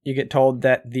quickly, you get told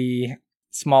that the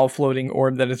small floating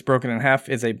orb that is broken in half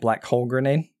is a black hole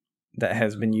grenade that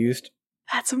has been used.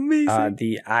 That's amazing.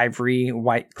 The ivory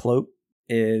white cloak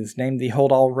is named the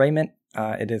Hold All Raiment,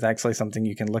 It is actually something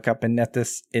you can look up in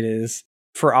Nethys. It is,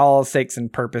 for all sakes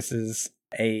and purposes,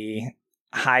 a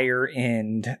higher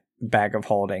end bag of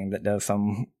holding that does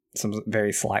some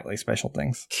very slightly special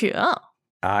things. Cool.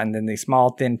 And then the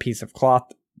small, thin piece of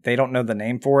cloth, they don't know the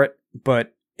name for it,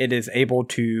 but it is able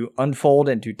to unfold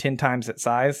into 10 times its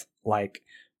size, like,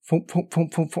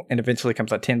 and eventually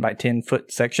comes a 10 by 10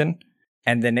 foot section.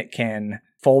 And then it can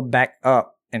fold back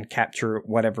up and capture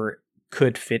whatever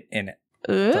could fit in it.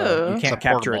 Ooh. So you It's can't a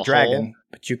capture a portable dragon, hole.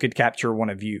 but you could capture one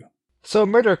of you. So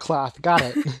murder cloth, got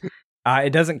it.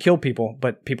 It doesn't kill people,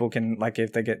 but people can, like,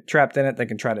 if they get trapped in it, they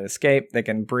can try to escape. They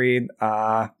can breathe.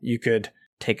 You could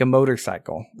take a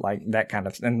motorcycle, like that kind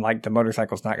of, and like the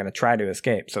motorcycle's not going to try to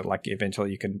escape. So like eventually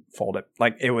you can fold it.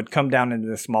 Like it would come down into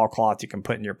this small cloth you can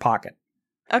put in your pocket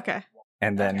Okay.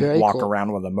 and then Very walk cool.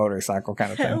 around with a motorcycle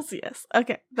kind of thing. Hells yes.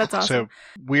 Okay. That's awesome.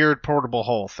 So weird portable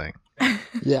hole thing.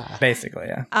 Yeah. Basically,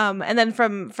 yeah. And then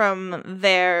from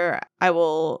there, I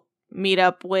will meet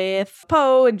up with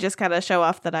Poe and just kind of show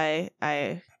off that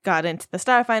I got into the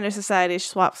Starfinder Society,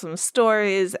 swap some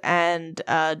stories, and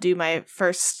do my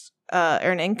first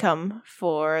earn income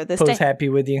for this Poe's day. happy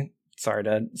with you. Sorry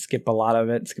to skip a lot of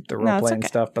it, skip the No, role it's playing okay.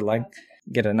 stuff, but like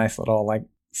get a nice little like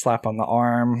slap on the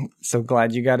arm. So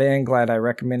glad you got in. Glad I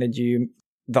recommended you.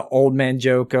 The old man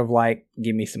joke of like,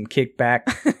 give me some kickback.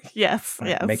 Yes.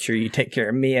 Yes. Make sure you take care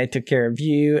of me. I took care of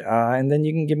you. And then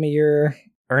you can give me your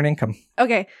earn income.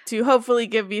 Okay, to hopefully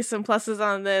give me some pluses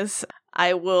on this,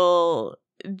 I will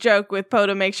joke with Poe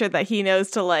to make sure that he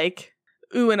knows to like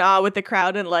ooh and ah with the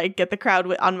crowd and like get the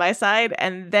crowd on my side,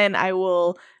 and then I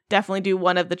will definitely do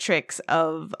one of the tricks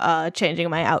of changing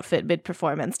my outfit mid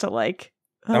performance to like.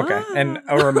 Okay. And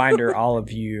a reminder, all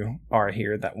of you are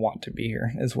here that want to be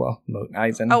here as well. Moat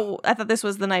Eisen. Oh, I thought this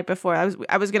was the night before.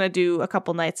 I was gonna do a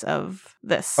couple nights of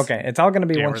this. Okay, it's all going to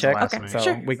be Yeah, one we're the check. last Okay, So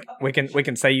sure. we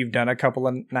can say you've done a couple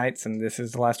of nights and this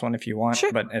is the last one if you want.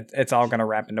 Sure. But it's all going to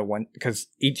wrap into one because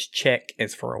each check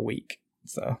is for a week.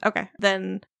 So Okay,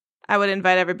 then I would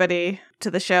invite everybody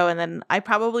to the show, and then I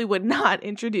probably would not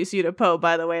introduce you to Poe.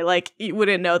 By the way, like you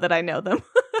wouldn't know that I know them.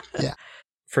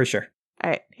 for sure. All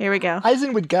right, here we go.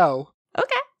 Eisen would go.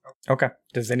 Okay. Okay.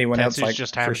 Does anyone else Tetsu's like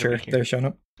just for happened to sure be here. they're showing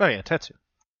up? Oh yeah, Tetsu.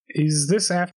 Is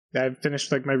this after I've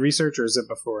finished like my research, or is it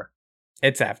before?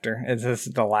 It's after. This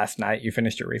is the last night. You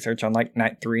finished your research on like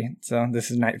night 3. So this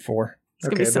is night 4. It's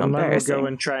gonna be so then Len will embarrassing. go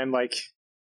and try and like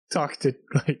talk to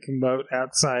like Moat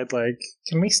outside. Like,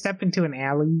 can we step into an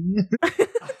alley?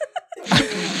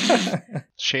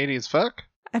 Shady as fuck.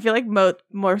 I feel like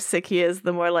more sick he is,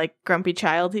 the more like grumpy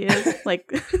child he is. Like,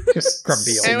 Just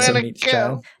Grumpy I old wanna man each go.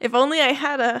 child. if only I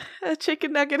had a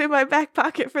chicken nugget in my back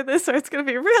pocket for this, or it's gonna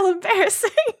be real embarrassing.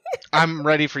 I'm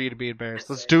ready for you to be embarrassed.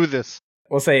 Let's do this.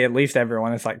 We'll say at least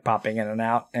everyone is like popping in and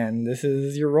out, and this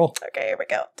is your roll. Okay, here we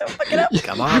go. Don't fuck it up.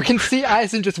 Come You on. can see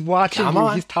Eisen just watching Come you.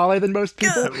 on. He's taller than most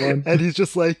people, and he's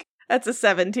just like, That's a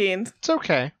 17. It's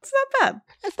okay. It's not bad.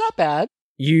 it's not bad.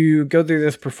 You go through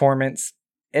this performance.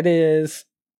 It is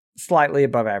slightly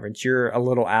above average. You're a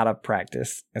little out of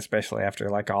practice, especially after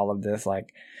like all of this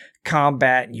like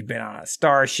combat. You've been on a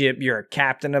starship. You're a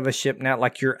captain of a ship now.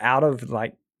 Like you're out of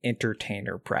like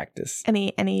entertainer practice.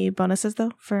 Any bonuses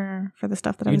though for the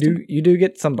stuff that I was doing? You do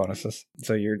get some bonuses.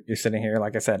 So you're sitting here,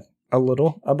 like I said, a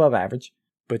little above average,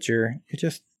 but you're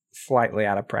just slightly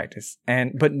out of practice.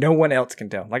 But no one else can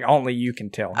tell. Like only you can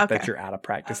tell Okay. that you're out of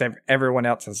practice. Everyone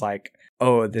else is like,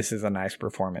 oh, this is a nice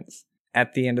performance.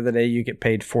 At the end of the day, you get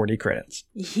paid 40 credits.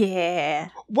 Yeah.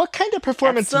 What kind of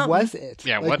performance something. was it?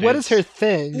 Yeah, like, what is is? her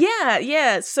thing?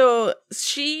 Yeah. So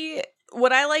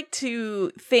what I like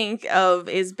to think of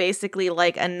is basically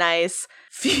like a nice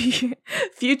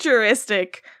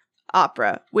futuristic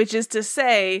opera, which is to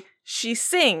say she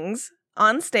sings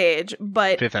on stage,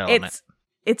 but Fifth Element.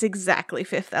 it's exactly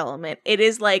Fifth Element. It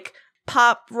is like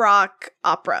pop rock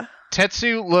opera.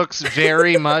 Tetsu looks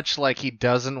very much like he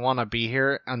doesn't want to be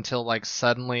here until like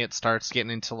suddenly it starts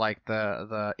getting into like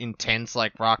the intense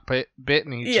like rock bit,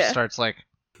 and he Yeah. just starts like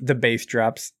The bass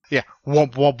drops. yeah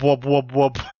whoop whoop whoop whoop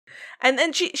whoop. And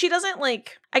then she doesn't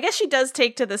like, I guess she does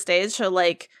take to the stage, so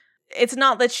like it's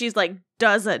not that she's like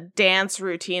does a dance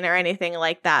routine or anything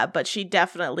like that, but she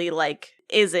definitely like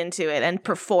is into it and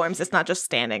performs. It's not just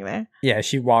standing there. Yeah,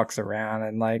 she walks around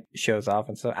and like shows off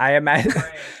and stuff. I imagine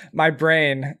my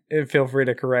brain, feel free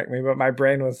to correct me, but my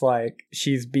brain was like,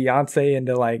 she's Beyonce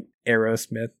into like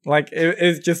Aerosmith. Like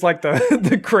it's just like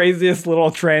the craziest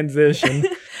little transition.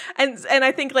 and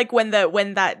I think like when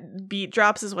that beat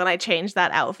drops is when I changed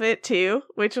that outfit too,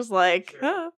 which was like,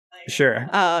 oh. Sure.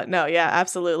 No, yeah,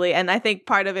 absolutely. And I think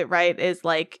part of it, right, is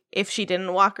like if she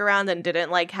didn't walk around and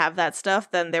didn't like have that stuff,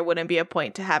 then there wouldn't be a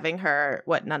point to having her,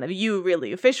 what none of you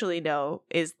really officially know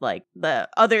is like the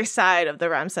other side of the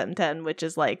Ramsen 10, which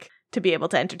is like to be able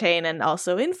to entertain and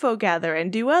also info gather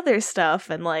and do other stuff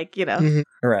and like, you know,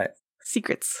 Right.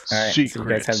 secrets. All right. So you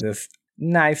guys have this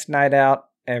nice night out.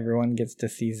 Everyone gets to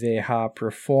see Zeha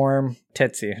perform.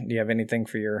 Tetsu, do you have anything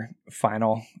for your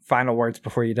final words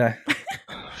before you die?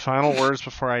 Final words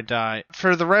before I die.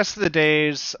 For the rest of the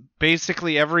days,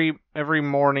 basically every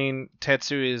morning,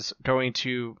 Tetsu is going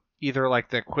to either like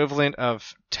the equivalent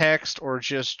of text or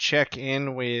just check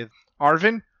in with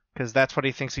Arvin, because that's what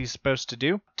he thinks he's supposed to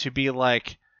do. To be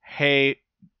like, hey,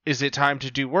 is it time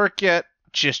to do work yet?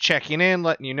 Just checking in,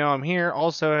 letting you know I'm here.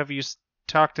 Also, have you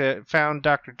found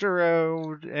Dr.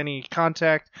 Duro? Any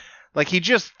contact? Like, he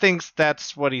just thinks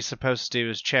that's what he's supposed to do,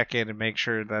 is check in and make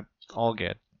sure that all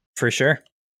good. For sure.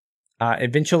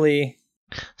 Eventually,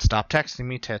 Stop texting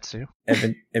me, Tetsu.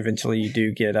 eventually you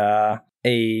do get a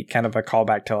kind of a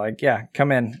callback to like, yeah,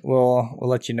 come in. We'll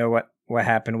let you know what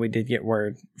happened. We did get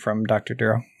word from Dr.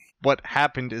 Duro. What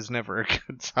happened is never a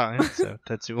good sign, so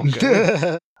Tetsu will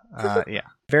go. Yeah.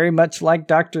 Very much like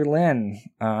Dr. Lin,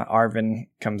 Arvin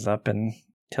comes up and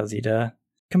tells you to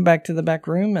come back to the back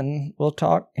room and we'll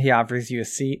talk. He offers you a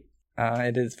seat.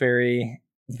 It is very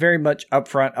much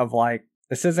upfront of like,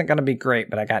 this isn't going to be great,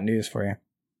 but I got news for you.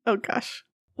 Oh gosh.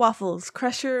 Waffles,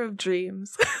 crusher of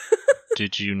dreams.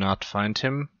 Did you not find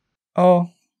him? Oh,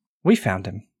 we found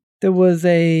him. There was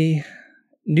a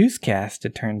newscast,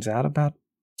 it turns out, about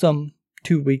some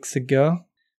 2 weeks ago.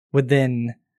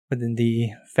 Within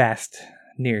the vast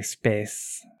near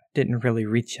space, didn't really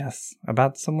reach us,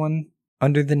 about someone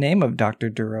under the name of Dr.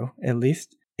 Duro, at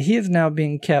least. He is now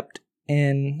being kept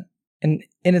in an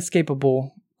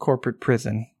inescapable corporate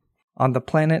prison on the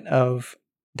planet of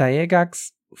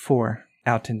Diagax 4,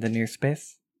 out in the near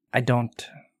space. I don't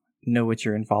know what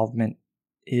your involvement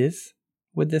is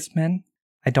with this man.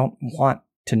 I don't want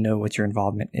to know what your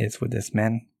involvement is with this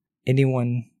man.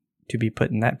 Anyone to be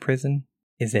put in that prison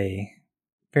is a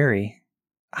very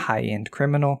high-end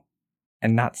criminal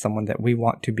and not someone that we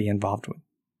want to be involved with.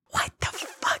 What the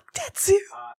fuck, Tetsu?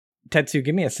 Tetsu,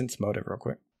 give me a sense motive real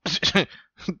quick.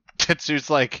 Tetsu's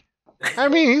like, I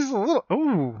mean, he's a little.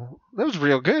 Ooh, that was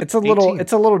real good. It's a 18.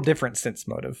 little different sense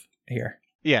motive here.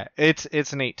 Yeah,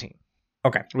 it's an 18.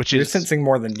 Okay, Which you're is sensing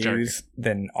more the very news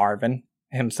than Arvin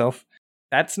himself.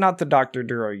 That's not the Dr.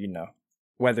 Duro you know.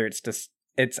 Whether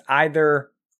it's either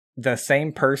the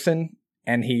same person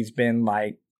and he's been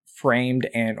like framed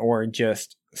and or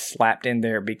just slapped in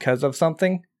there because of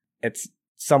something. It's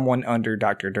someone under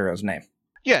Dr. Duro's name.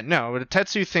 Yeah, no, but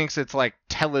Tetsu thinks it's like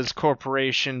Telus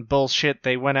Corporation bullshit.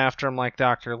 They went after him like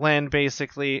Dr. Len,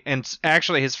 basically. And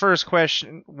actually,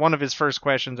 one of his first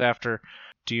questions after,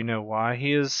 do you know why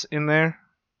he is in there?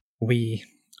 We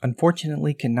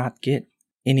unfortunately cannot get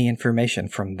any information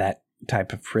from that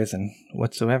type of prison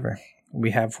whatsoever.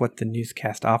 We have what the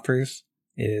newscast offers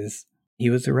is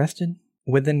he was arrested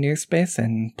within near space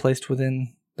and placed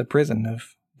within the prison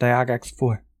of Diagax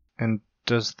 4. And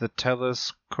does the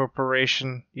Telus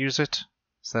Corporation use it?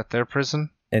 Is that their prison?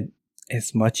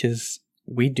 As much as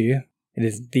we do, it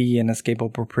is the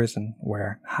inescapable prison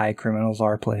where high criminals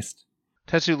are placed.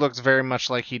 Tetsu looks very much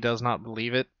like he does not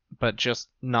believe it, but just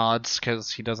nods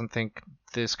because he doesn't think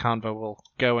this convo will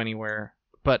go anywhere.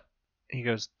 But he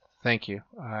goes, thank you.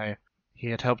 He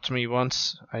had helped me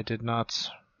once. I did not.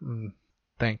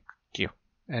 Thank you.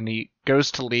 And he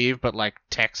goes to leave, but like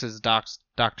texts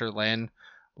Dr. Len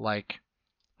like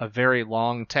a very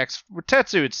long text. With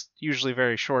Tetsu, it's usually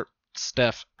very short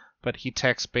stuff, but he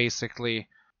texts basically,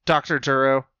 Dr.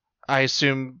 Duro, I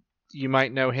assume you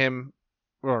might know him,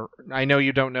 or I know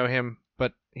you don't know him,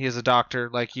 but he is a doctor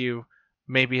like you.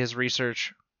 Maybe his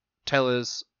research, tell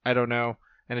us, I don't know.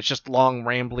 And it's just long,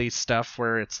 rambly stuff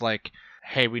where it's like,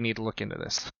 hey, we need to look into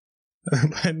this.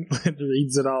 Len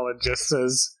reads it all and just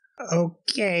says,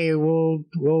 okay, we'll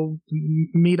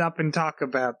meet up and talk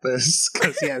about this,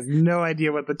 because he has no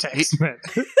idea what the text meant.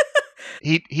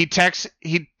 He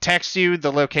texts you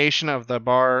the location of the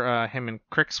bar him and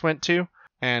Crix went to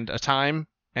and a time,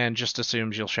 and just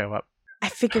assumes you'll show up. I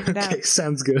figured it out. Okay,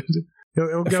 sounds good.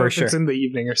 He'll go For if it's sure. in the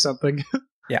evening or something.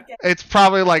 It's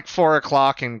probably like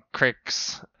 4:00, and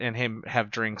Crix and him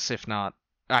have drinks. If not,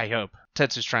 I hope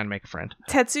Tetsu's trying to make a friend.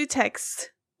 Tetsu texts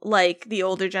like the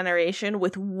older generation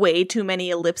with way too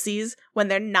many ellipses when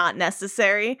they're not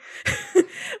necessary.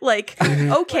 Like,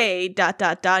 okay, ...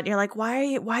 And you're like,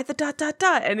 why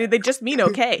the ... And they just mean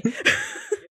okay.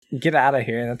 Get out of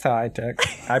here. That's how I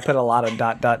text. I put a lot of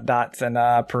dots and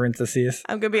parentheses.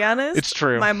 I'm gonna be honest. It's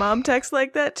true. My mom texts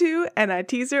like that too, and I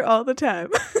tease her all the time.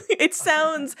 It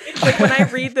sounds like when I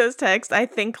read those texts, I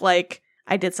think like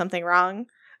I did something wrong,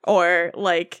 or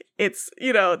like it's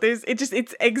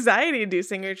it's anxiety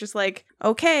inducing. Or just like,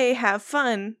 okay, have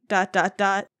fun. ...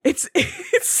 It's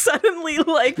suddenly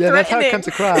like Yeah, that's how threatening. it comes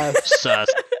across. Sus.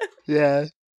 Yeah.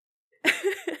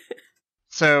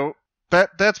 So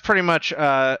that's pretty much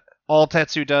all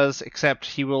Tetsu does, except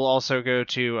he will also go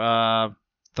to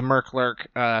the Merc Lurk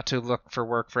to look for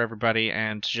work for everybody,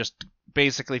 and just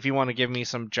basically, if you want to give me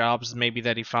some jobs maybe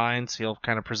that he finds, he'll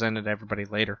kind of present it to everybody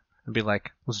later and be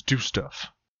like, let's do stuff.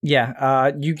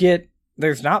 Yeah,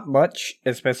 there's not much,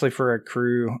 especially for a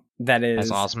crew that is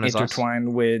As awesome as us.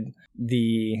 intertwined with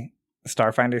the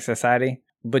Starfinder Society,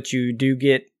 but you do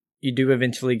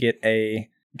eventually get a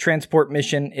transport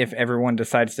mission if everyone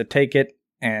decides to take it,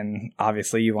 and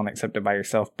obviously you won't accept it by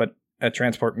yourself, but a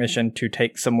transport mission to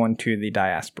take someone to the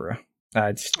diaspora.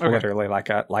 It's literally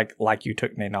like you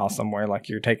took Naynal somewhere, like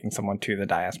you're taking someone to the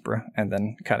diaspora and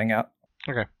then cutting out.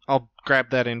 Okay, I'll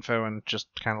grab that info and just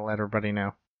kind of let everybody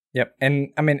know. Yep, and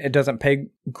I mean, it doesn't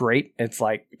pay great. It's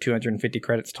like 250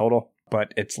 credits total,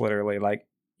 but it's literally like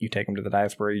you take them to the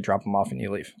diaspora, you drop them off, and you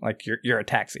leave. Like you're a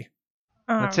taxi.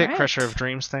 That's it, Crusher of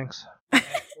Dreams, thanks.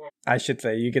 I should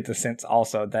say you get the sense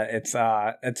also that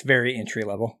it's very entry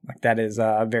level. Like that is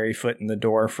very foot in the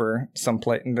door for some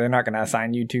place. They're not going to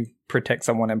assign you to protect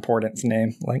someone important's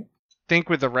name. Like, Think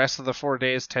with the rest of the 4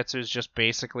 days, Tetsu's just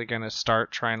basically going to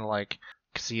start trying to like,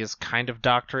 because he is kind of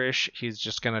doctorish, he's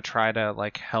just going to try to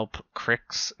like help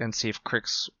Crix and see if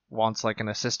Crix wants like an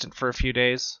assistant for a few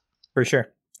days. for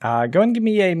sure. Go ahead and give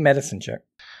me a medicine check.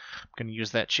 I'm going to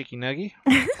use that cheeky nuggy.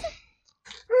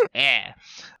 Yeah.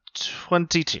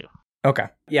 22. Okay.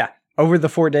 Yeah. Over the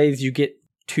 4 days, you get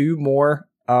 2 more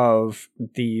of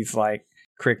these, like,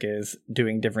 Crick is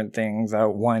doing different things.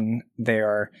 One, they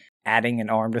are adding an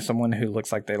arm to someone who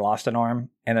looks like they lost an arm,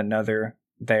 and another,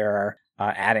 they are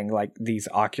adding, like, these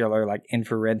ocular, like,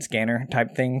 infrared scanner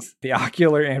type things. The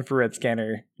ocular infrared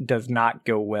scanner does not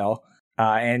go well,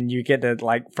 and you get to,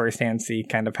 like, firsthand see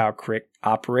kind of how Crick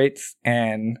operates,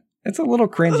 and it's a little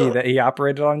cringy that he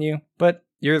operated on you, but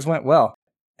yours went well.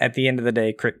 At the end of the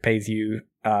day, Crick pays you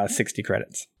 60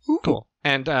 credits. Cool.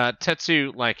 And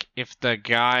Tetsu, like, if the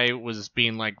guy was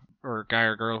being like, or guy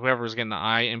or girl, whoever was getting the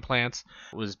eye implants,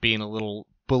 was being a little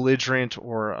belligerent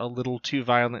or a little too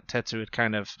violent, Tetsu would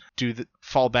kind of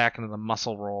fall back into the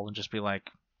muscle roll and just be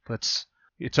like, it's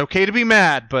okay to be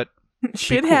mad, but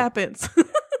Shit cool. happens.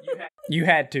 You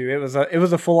had to. It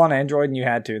was a full-on android, and you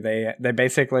had to. They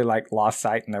basically like lost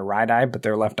sight in their right eye, but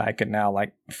their left eye could now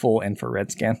like full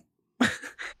infrared scan.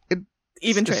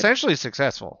 Even trade. essentially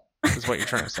successful, is what you're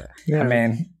trying to say. I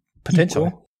mean,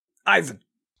 potentially. Eisen.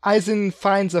 Eisen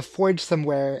finds a forge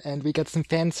somewhere, and we get some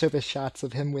fan service shots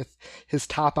of him with his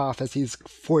top off as he's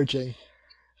forging.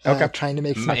 Okay. Trying to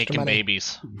make some extra Making money.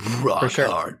 babies. Rock sure.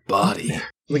 hard body.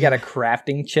 We got a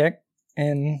crafting check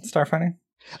in Starfinder.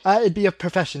 It'd be a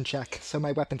profession check, so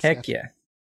my weaponsmith. Heck yeah.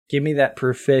 Give me that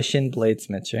profession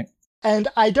bladesmith check. And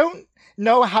I don't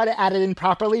know how to add it in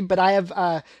properly, but I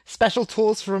have special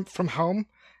tools from home.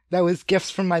 That was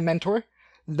gifts from my mentor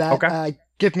that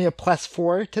give me a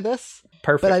 +4 to this.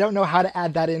 Perfect. But I don't know how to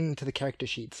add that into the character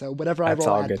sheet. So whatever That's I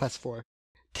roll, all add good. +4.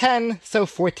 10, so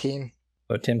 14.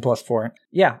 So 10 plus 4.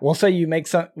 Yeah, we'll say you make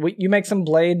some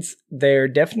blades. They're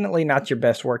definitely not your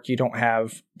best work. You don't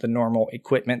have the normal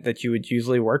equipment that you would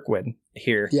usually work with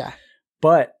here. Yeah.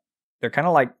 But they're kind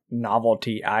of like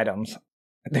novelty items.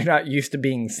 They're not used to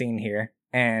being seen here.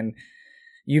 And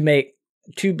you make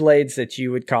 2 blades that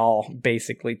you would call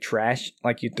basically trash,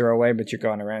 like you throw away, but you're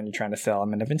going around, you're trying to sell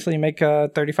them, and eventually you make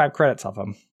 35 credits off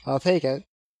them. I'll take it.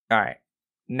 All right.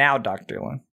 Now, Dr.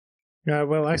 Lin.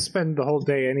 Well, I spend the whole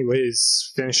day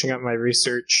anyways finishing up my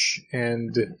research,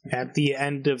 and at the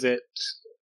end of it,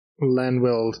 Len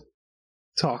will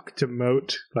talk to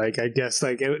Moat. Like, I guess,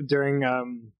 like, during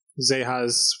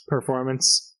Zeha's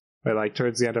performance, or, like,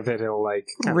 towards the end of it, he'll, like,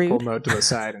 kind of pull Rude. Moat to the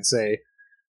side and say,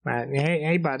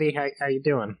 hey, buddy, how you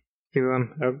doing?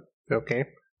 Feeling okay?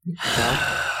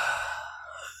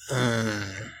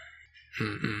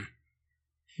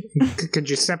 Could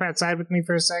you step outside with me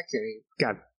for a sec? I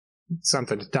got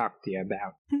something to talk to you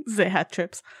about. Zehat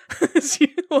trips.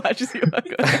 She watches you walk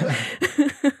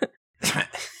away.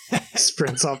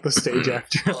 Sprints off the stage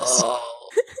after us. Oh,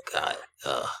 God.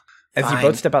 As you Fine.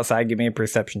 both step outside, give me a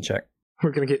perception check.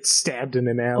 We're gonna get stabbed in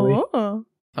an alley. Oh.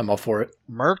 I'm all for it.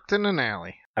 Murked in an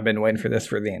alley. I've been waiting for this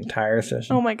for the entire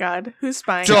session. Oh my god. Who's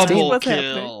spying? Double What's kill.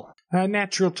 happening?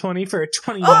 Natural 20 for a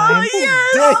 29. Oh,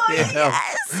 yes! Oh, Damn.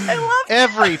 yes! I love it.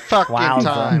 Every fucking Wowza.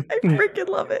 time. I freaking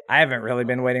love it. I haven't really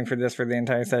been waiting for this for the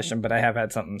entire session, but I have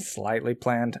had something slightly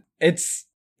planned. It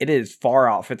is far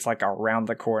off. It's like around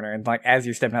the corner, and like as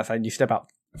you're stepping outside, you step out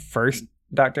first,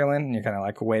 Dr. Lin, and you're kind of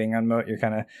like waiting on Moat. You're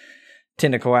kind of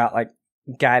tentacle out, like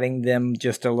guiding them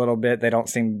just a little bit. They don't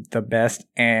seem the best,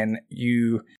 and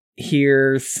you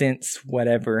hear, sense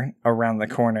whatever around the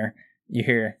corner. You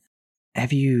hear,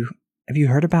 Have you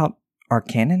heard about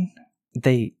Arcannon?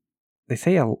 They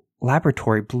say a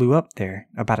laboratory blew up there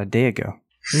about a day ago.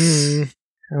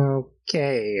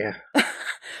 Okay.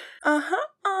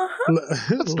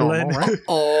 That's normal, right?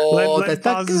 Oh, Len that's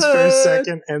not pauses good. for a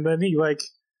second, and then he like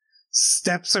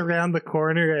steps around the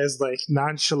corner as like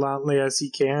nonchalantly as he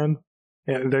can.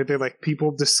 And they're like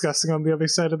people discussing on the other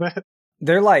side of that.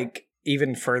 They're like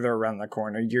even further around the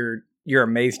corner. You're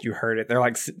amazed you heard it.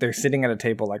 They're sitting at a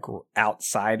table like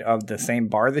outside of the same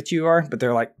bar that you are, but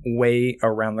they're like way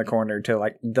around the corner to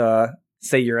like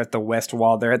say you're at the west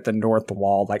wall, they're at the north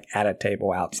wall, like at a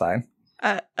table outside.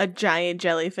 A giant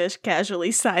jellyfish casually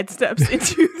sidesteps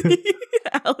into the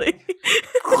alley.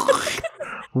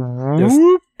 Just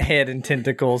head and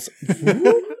tentacles.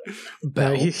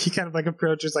 Bell. He kind of like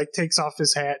approaches, like takes off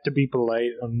his hat to be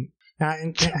polite.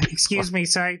 Excuse me,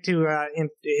 sorry to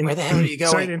Where the hell are you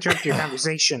going? Sorry to interrupt your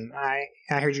conversation. I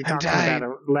heard you talking about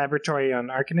a laboratory on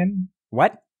Arcannon.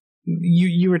 What?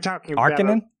 You were talking about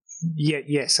Arcannon?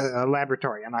 Yes, a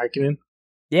laboratory on Arcannon.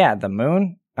 Yeah, the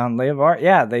moon on Leovar.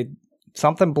 Yeah,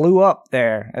 something blew up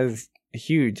there. It was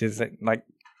huge. Is it like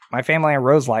my family and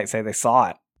Roselight say they saw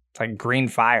it? It's like green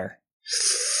fire.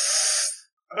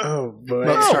 Oh boy!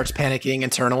 Moat starts panicking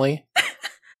internally.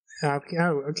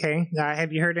 Okay.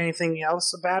 Have you heard anything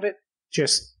else about it?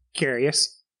 Just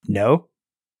curious. No.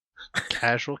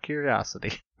 Casual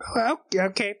curiosity. Well,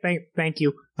 okay. Thank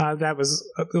you. That was.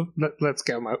 Let's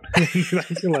go, Moat.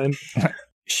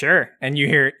 Sure. And you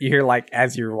hear like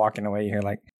as you're walking away, you hear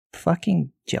like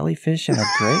fucking jellyfish in a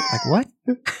grate. Like what?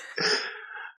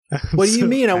 What do you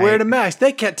mean? I'm wearing a mask.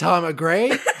 They can't tell I'm a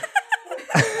gray.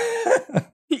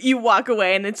 You walk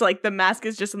away and it's like the mask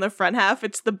is just in the front half.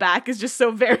 It's the back is just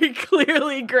so very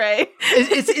clearly gray.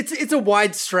 It's a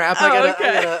wide strap.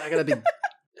 I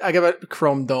got a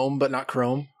chrome dome, but not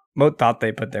chrome. Moat thought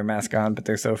they put their mask on, but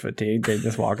they're so fatigued they're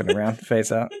just walking around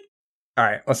face out. All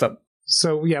right, what's up?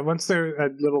 So yeah, once they're a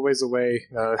little ways away,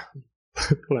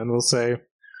 Glenn will say,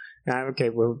 "Okay,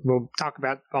 we'll talk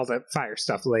about all that fire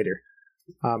stuff later."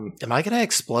 Am I gonna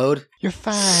explode? You're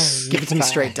fine. Give it to me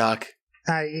straight, Doc.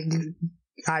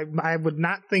 I would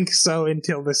not think so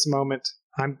until this moment.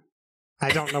 I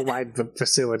don't know why the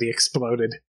facility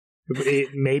exploded.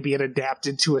 Maybe it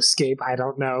adapted to escape. I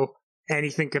don't know.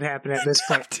 Anything could happen at this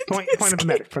point. Point of the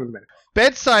medic.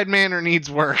 Bedside manner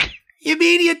needs work. You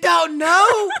mean you don't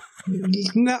know?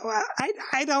 No,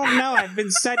 I don't know. I've been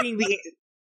studying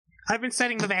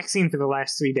the vaccine for the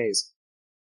last 3 days.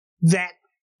 That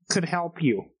could help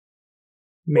you.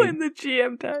 Maybe. When the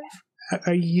GM dies.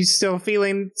 Are you still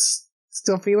feeling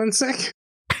sick?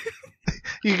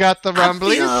 You got the I'm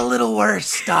feeling rumblies? a little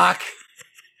worse, Doc.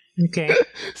 Okay.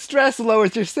 Stress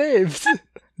lowers your saves.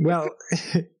 Well,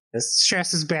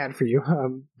 stress is bad for you,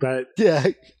 but Yeah.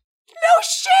 No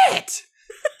shit.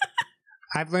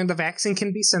 I've learned the vaccine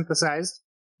can be synthesized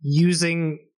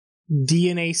using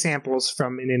DNA samples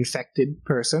from an infected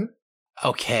person.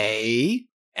 Okay.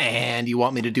 And you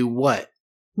want me to do what?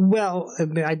 Well,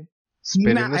 I Spit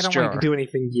in I this don't jar. want to do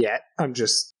anything yet.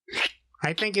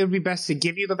 I think it would be best to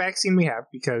give you the vaccine we have,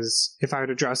 because if I were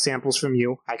to draw samples from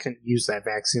you, I couldn't use that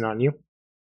vaccine on you.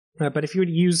 But if you were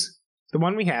to use the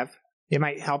one we have, it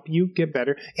might help you get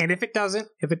better. And if it doesn't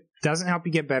help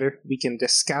you get better, we can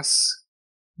discuss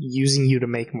using you to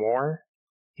make more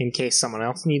in case someone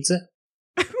else needs it.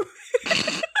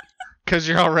 Because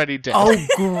you're already dead.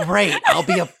 Oh, great. I'll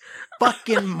be a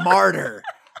fucking martyr.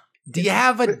 Do you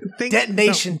have a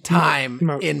detonation time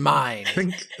in mind?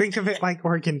 Think of it like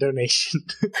organ donation.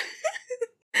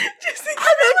 I'm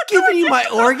not giving you my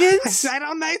organs. I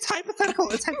don't know. It's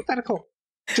hypothetical.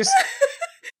 Just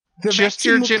your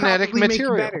vaccine will genetic probably make you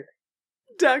material. better.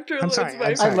 Dr. I'm Lynn's sorry, my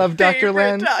I'm sorry. I love Dr. favorite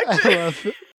Len. doctor. I love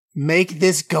it. Make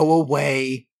this go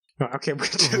away. Okay,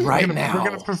 Right we're now.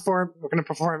 gonna perform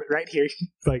it right here.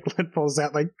 Like, Len pulls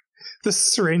out like the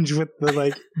syringe with the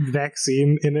like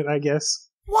vaccine in it, I guess.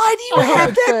 Why do you Oh, have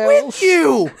it that fails. with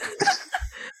you?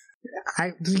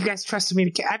 You guys trusted me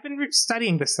to. I've been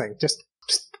studying this thing. Just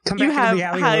come back You into have the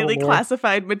alley a highly little more.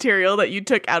 classified material that you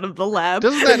took out of the lab.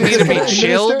 Doesn't that need to be Administer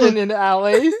chilled? in an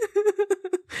alley.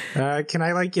 Can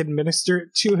I like administer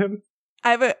it to him?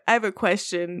 I have a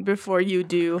question before you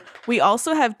do. We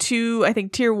also have 2, I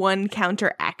think, tier 1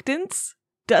 counteractants.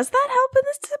 Does that help in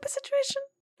this type of situation?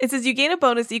 It says you gain a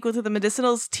bonus equal to the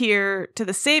medicinal's tier to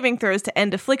the saving throws to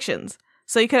end afflictions.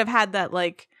 So you could have had that,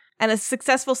 like, and a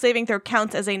successful saving throw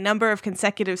counts as a number of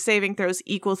consecutive saving throws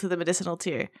equal to the medicinal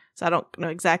tier. So I don't know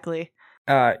exactly.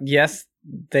 Yes,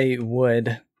 they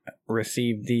would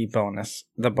receive the bonus.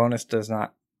 The bonus does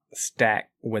not stack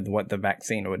with what the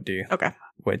vaccine would do. Okay.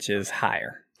 Which is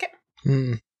higher. Okay.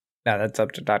 Now that's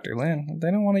up to Dr. Lin. If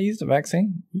they don't want to use the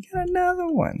vaccine, you get another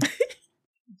one.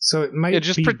 So it might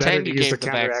just be pretend better you to use the gave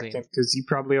the vaccine. counteractant because you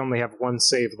probably only have 1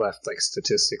 save left, like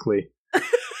statistically.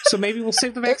 So maybe we'll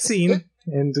save the vaccine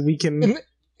and we can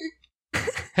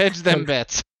Hedge them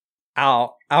bets.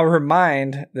 I'll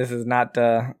remind, this is not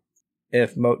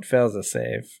if Moat fails a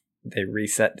save, they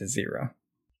reset to 0.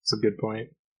 That's a good point.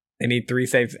 They need 3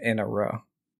 saves in a row.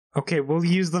 Okay, we'll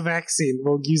use the vaccine.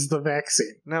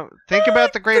 No, think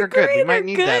about the greater good. We might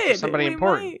need that for good. somebody We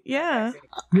important. might, yeah.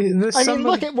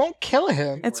 Look, it won't kill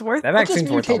him. It's worth That it.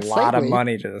 vaccine's worth a mutate lot of slightly.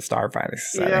 money to the Starfighter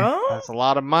Society. Yeah. That's a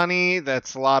lot of money.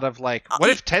 That's a lot of, like, what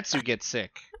if Tetsu gets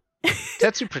sick?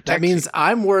 Tetsu protects That means you.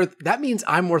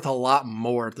 I'm worth a lot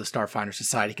more to the Starfinder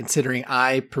Society, considering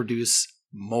I produce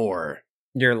more.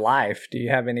 Your life. Do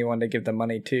you have anyone to give the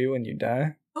money to when you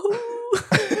die?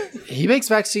 He makes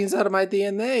vaccines out of my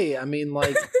DNA. I mean,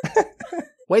 like,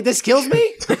 wait, this kills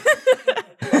me? Wait,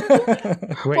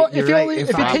 Well, you're if it right.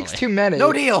 Probably. takes too many.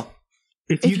 No deal.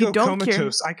 If If you you go don't cure-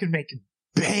 comatose, I could make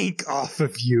bank off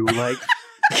of you. Like,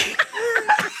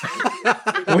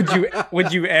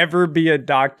 Would you ever be a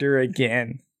doctor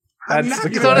again? I'm That's not the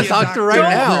He's gonna not a be doctor right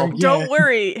now. Yeah. Don't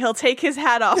worry. He'll take his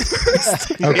hat off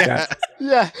first. Okay.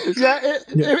 Yeah.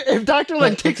 If Dr.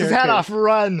 Lin takes his hat off,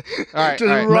 run. All right, Just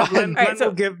all right. run. Len Alright, so-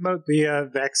 will give Moat the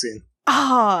vaccine.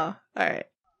 Ah, all right.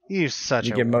 You such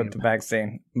You a give Moat wimp. the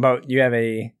vaccine. Moat, you have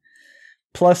a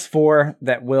 +4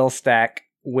 that will stack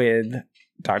with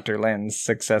Dr. Lin's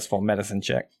successful medicine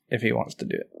check if he wants to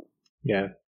do it. Yeah.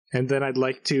 And then I'd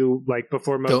like to,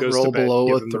 before Moat Don't goes roll to bed, below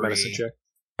give a him the 3. medicine check.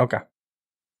 Okay.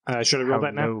 Should I roll How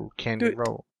that now? low can Do you it.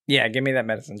 roll? Yeah, give me that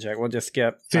medicine check. We'll just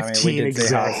skip. 15 we did Zehaw's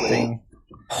exactly. thing.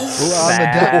 on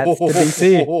the That's the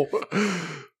DC.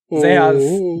 Zehaw's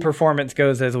Oh. performance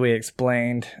goes as we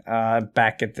explained.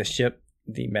 Back at the ship,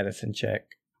 the medicine check.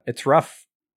 It's rough.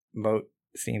 Moat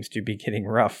seems to be getting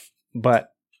rough,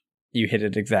 but you hit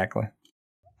it exactly.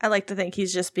 I like to think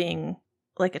he's just being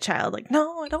like a child. Like,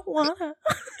 no, I don't wanna.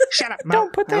 Shut up, Moat.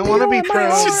 Don't put I that don't wanna needle be in my pro.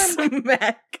 arm.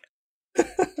 Smack.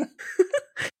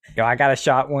 Yo, I got a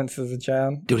shot once as a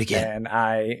child. Do it again. And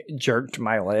I jerked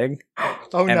my leg,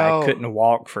 Oh and no. I couldn't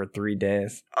walk for 3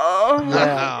 days. Oh.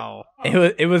 Wow.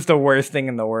 It was the worst thing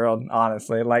in the world,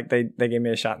 honestly. Like they gave me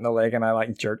a shot in the leg, and I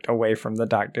like jerked away from the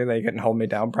doctor. They couldn't hold me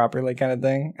down properly, kind of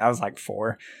thing. I was like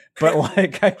 4, but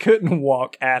like I couldn't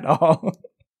walk at all.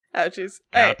 Ouchies.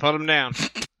 All Gotta right. put him down.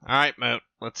 All right, Moat.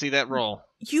 Let's see that roll.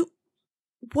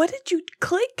 What did you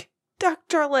click,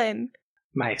 Dr. Lin?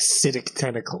 My acidic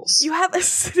tentacles. You have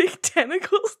acidic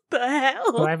tentacles? The hell?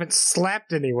 Well, I haven't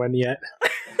slapped anyone yet.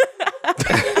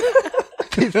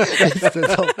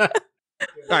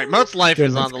 All right, Moat's life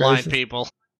is Goodness on the line, gracious. people.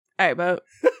 All right, Moat.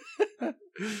 All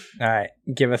right,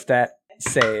 give us that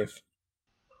save.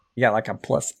 You got like a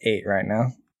 +8 right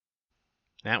now.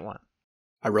 That one.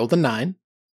 I rolled a 9,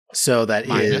 so that is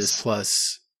Minus.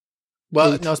 plus.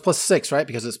 Well, 8. no, it's +6, right?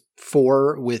 Because it's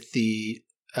 4 with the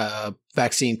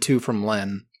vaccine, 2 from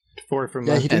Len. 4 from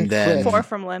Yeah, left. he didn't And then- quit. 4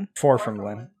 from Lin. 4 from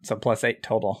Lynn, so +8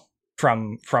 total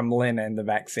from Lynn and the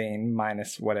vaccine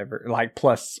minus whatever, like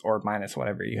plus or minus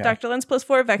whatever you have. Dr. Lin's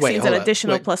 +4, vaccines hold an up.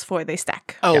 additional Wait. +4. They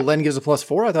stack. Oh, Yeah. Len gives a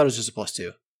 +4? I thought it was just a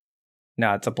 +2.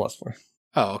 No, it's a +4.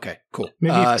 Oh, okay, cool.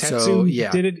 Maybe if so Tetsu yeah,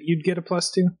 did it, you'd get a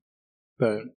 +2.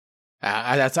 But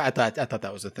I thought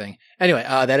that was the thing. Anyway,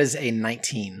 that is a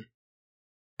 19.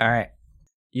 All right,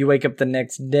 you wake up the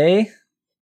next day,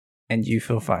 and you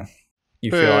feel fine. You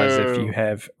feel as if you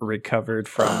have recovered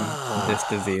from this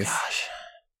disease. Gosh.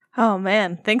 Oh,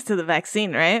 man. Thanks to the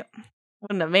vaccine, right?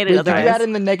 Wouldn't have made Wait, it did you otherwise. add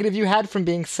in the negative you had from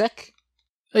being sick?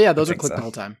 Oh, yeah, those I are think clicked so. the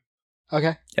whole time.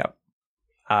 Okay.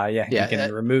 Yeah, Yeah, you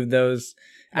can remove those.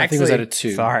 I think it was at a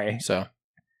 2. Sorry, So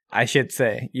I should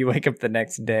say, you wake up the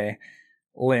next day,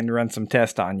 Lynn runs some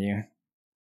tests on you.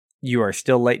 You are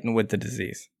still latent with the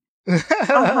disease.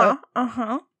 Uh-huh.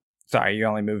 Uh-huh. Sorry, you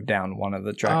only moved down one of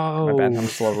the track. My bad, I'm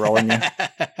slow rolling you.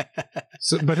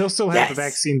 but he'll still have Yes. the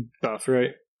vaccine buff,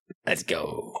 right? Let's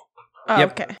go. Oh,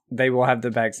 Yep. okay. They will have the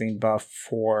vaccine buff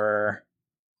for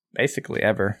basically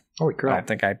ever. Holy I crap! don't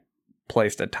think I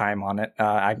placed a time on it.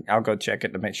 I'll go check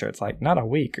it to make sure it's like not a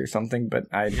week or something, but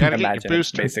I gotta get your imagine it's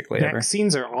booster. basically ever.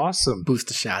 Vaccines are awesome.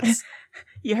 Booster shots.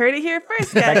 You heard it here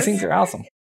first, guys. Vaccines are awesome.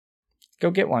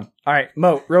 Go get one. All right,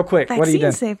 Mo, real quick. What are you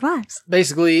doing? Vaccines save lives.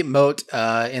 Basically, Moat,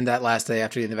 in that last day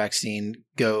after getting the vaccine,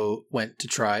 went to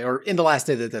try, or in the last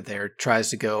day that they're there, tries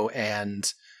to go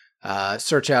and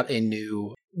search out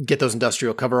get those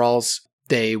industrial coveralls.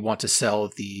 They want to sell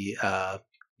the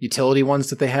utility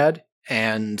ones that they had,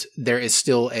 and there is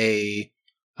still a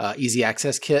easy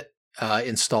access kit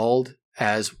installed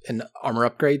as an armor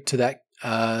upgrade to that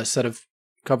set of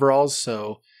coveralls,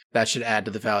 so that should add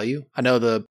to the value. I know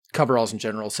the coveralls in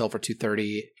general sell for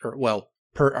 $230,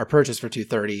 are purchased for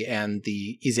 $230, and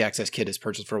the easy access kit is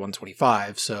purchased for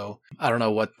 $125. So I don't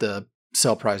know what the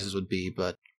sell prices would be,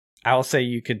 but I'll say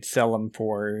you could sell them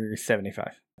for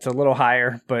 $75. It's a little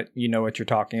higher, but you know what you're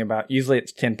talking about. Usually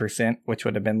it's 10%, which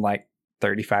would have been like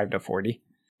 $35 to $40.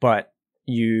 But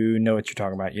you know what you're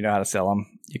talking about. You know how to sell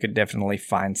them. You could definitely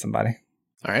find somebody.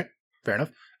 All right, fair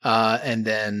enough. And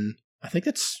then I think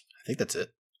that's it.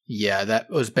 Yeah, that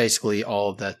was basically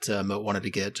all that Moat wanted to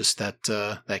get, just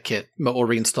that kit. Moat will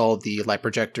reinstall the light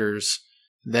projectors.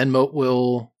 Then Moat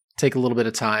will take a little bit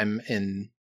of time and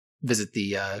visit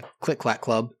the Click Clack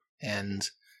Club and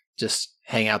just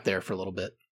hang out there for a little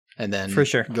bit. And then For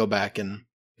sure. go back and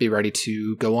be ready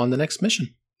to go on the next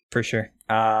mission. For sure.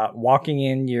 Walking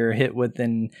in, you're hit with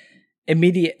an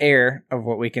immediate air of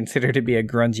what we consider to be a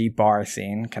grungy bar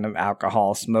scene, kind of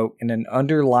alcohol, smoke, and an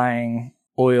underlying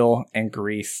oil and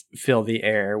grease fill the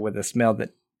air with a smell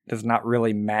that does not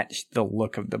really match the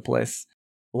look of the place.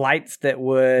 Lights that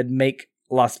would make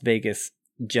Las Vegas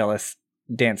jealous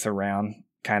dance around,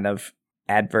 kind of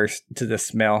adverse to the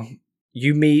smell.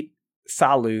 You meet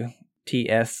Salu,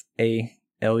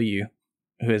 Tsalu,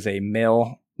 who is a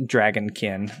male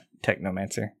dragonkin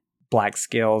technomancer. Black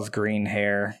scales, green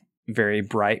hair, very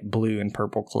bright blue and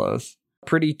purple clothes.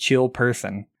 Pretty chill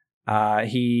person.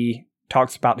 He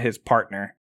talks about his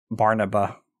partner,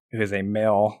 Barnaba, who is a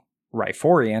male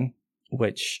Riforian,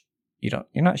 which you're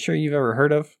not sure you've ever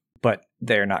heard of, but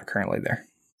they're not currently there.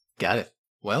 Got it.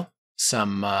 Well,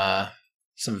 some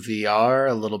VR,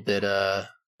 a little bit of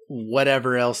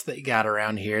whatever else that you got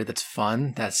around here that's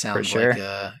fun. That sounds sure. like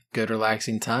a good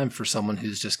relaxing time for someone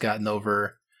who's just gotten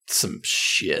over some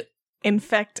shit.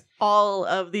 Infect all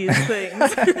of these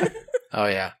things. Oh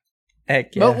yeah.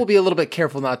 Heck yeah. But we'll be a little bit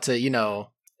careful not to,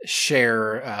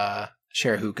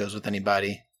 share hookahs with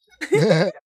anybody.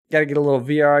 Gotta get a little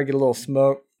VR, get a little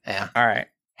smoke. Yeah. All right.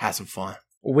 Have some fun.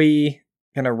 We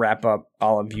gonna wrap up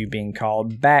all of you being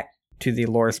called back to the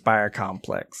Lorespire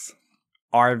complex.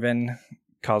 Arvin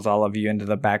calls all of you into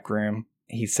the back room.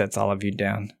 He sets all of you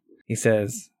down. He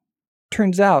says,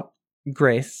 "Turns out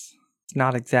Grace is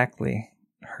not exactly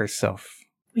herself.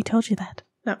 We told you that.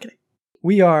 No, I'm kidding.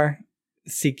 We are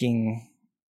seeking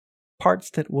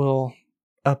parts that will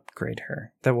upgrade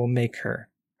her, that will make her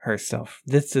herself.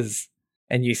 This is,"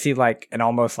 and you see like an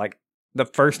almost like the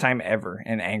first time ever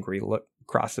an angry look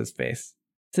across his face.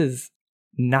 "This is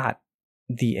not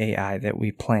the AI that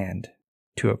we planned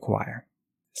to acquire.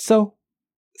 So,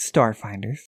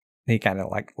 Starfinders," he kind of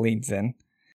like leads in,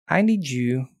 "I need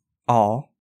you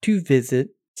all to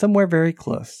visit somewhere very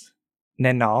close.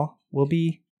 Nenal will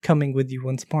be coming with you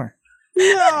once more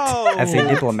No! as a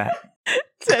diplomat."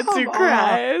 Tetsu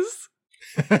cries.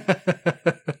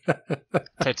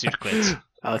 Tetsu quits.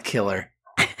 I'll kill her.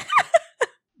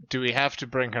 Do we have to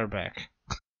bring her back?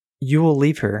 "You will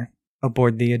leave her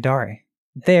aboard the Adari.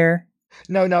 There,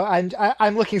 No,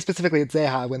 I'm looking specifically at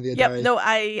Zeha when the Adari. Yep. No,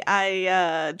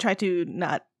 I try to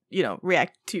not,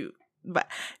 react to. But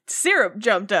Syrup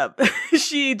jumped up.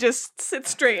 She just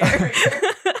sits straight.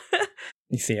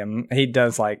 you see him. He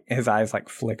does like his eyes like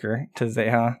flicker to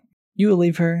Zeha. "You will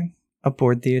leave her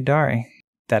aboard the Adari.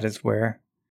 That is where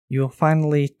you will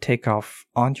finally take off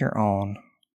on your own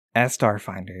as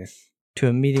Starfinders to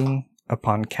a meeting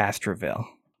upon Castroville,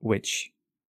 which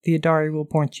the Adari will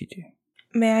point you to.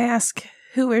 May I ask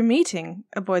who we're meeting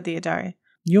aboard the Adari?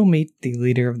 You'll meet the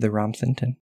leader of the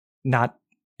Ramsenton, not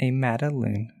a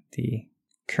Madaloon, the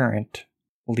current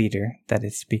leader that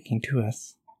is speaking to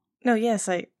us." No, yes,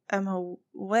 I am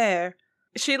aware.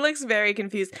 She looks very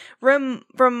confused.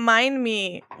 Remind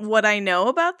me what I know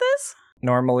about this?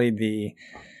 Normally, the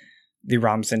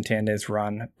Ramsenton is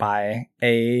run by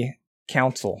a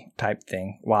council type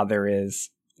thing, while there is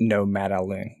no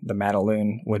Madaloon. The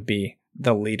Madaloon would be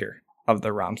the leader of the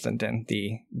Ramsenton,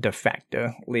 the de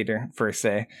facto leader, per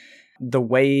se. The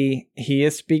way he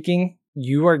is speaking,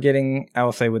 you are getting, I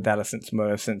will say without a sense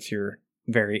motive, since you're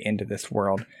very into this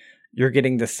world, you're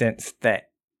getting the sense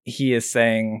that he is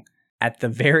saying, at the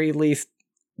very least,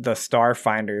 the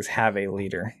Starfinders have a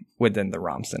leader within the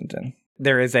Ramsenden.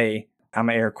 There is I'm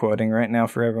air quoting right now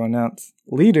for everyone else,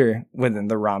 leader within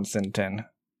the Ramsenden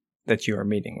that you are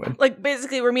meeting with. Like,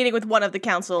 basically, we're meeting with one of the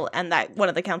council, and that one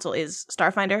of the council is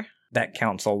Starfinder? That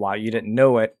council, while you didn't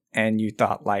know it, and you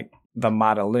thought, like, the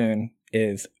Madaloon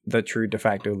is the true de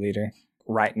facto leader,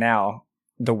 right now,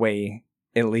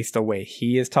 at least the way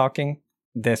he is talking,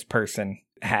 this person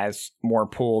has more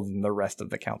pull than the rest of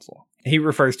the council. He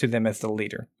refers to them as the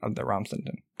leader of the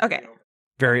Ramsenden. Okay.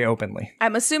 Very openly.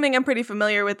 I'm assuming I'm pretty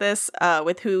familiar with this,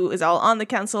 with who is all on the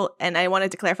council, and I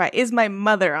wanted to clarify, is my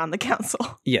mother on the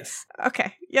council? Yes.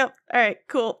 Okay. Yep. All right.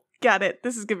 Cool. Got it.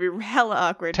 This is going to be hella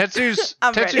awkward. Tetsu's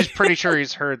ready. pretty sure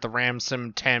he's heard the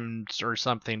Ramsum Thames or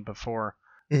something before.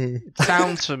 Mhm. It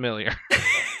sounds familiar.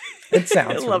 It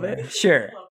sounds I love familiar. it. Sure.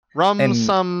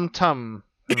 Rum-sum-tum.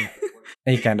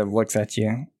 He kind of looks at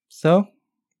you. So,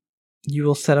 you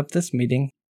will set up this meeting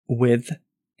with...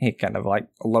 He kind of like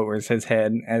lowers his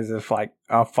head as if like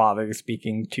a father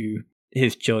speaking to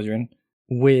his children.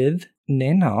 With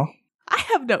Nena. I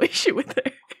have no issue with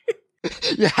her.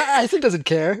 Yeah, Isaac doesn't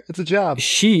care. It's a job.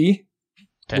 She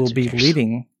will Tetsu be cares.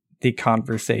 leading the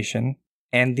conversation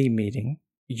and the meeting.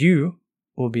 You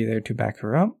will be there to back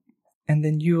her up. And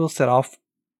then you will set off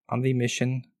on the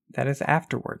mission that is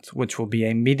afterwards, which will be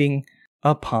a meeting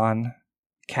upon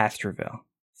Castroville.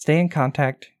 Stay in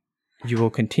contact. You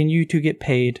will continue to get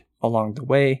paid along the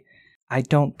way. I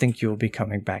don't think you will be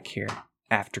coming back here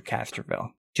after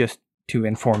Castroville, just to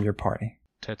inform your party.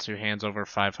 Tetsu hands over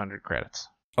 500 credits.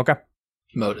 Okay.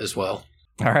 Moat as well.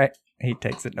 All right. He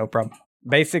takes it, no problem.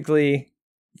 Basically,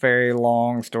 very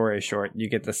long story short, you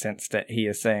get the sense that he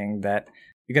is saying that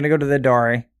you're going to go to the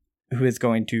Dari, who is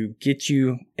going to get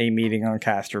you a meeting on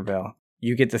Castroville.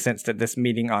 You get the sense that this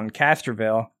meeting on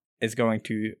Castroville is going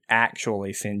to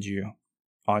actually send you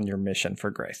on your mission for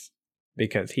Grace.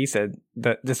 Because he said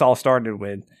that this all started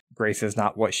with Grace is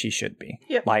not what she should be.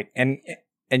 Yep. Like, and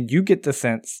you get the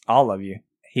sense, all of you,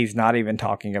 he's not even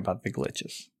talking about the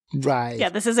glitches. Right. Yeah,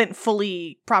 this isn't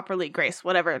fully, properly Grace,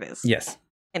 whatever it is. Yes.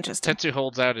 Interesting. Tetsu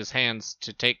holds out his hands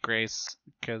to take Grace,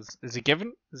 because is he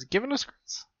giving us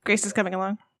Grace? Grace is coming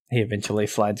along. He eventually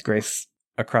slides Grace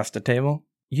across the table.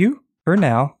 You, for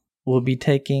now, will be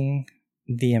taking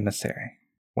the emissary.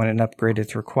 When an upgrade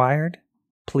is required,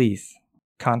 please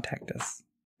contact us.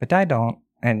 But I don't.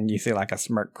 And you see like a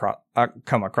smirk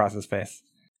come across his face.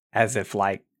 As if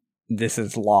like this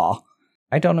is law.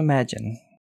 I don't imagine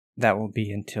that will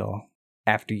be until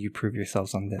after you prove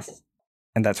yourselves on this.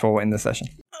 And that's where we'll end the session.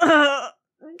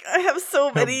 I have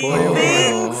so many boy.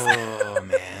 things. Oh,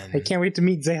 man. I can't wait to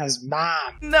meet Zeha's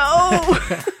mom. No.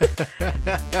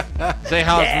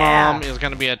 Zeha's mom is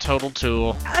going to be a total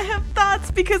tool. I have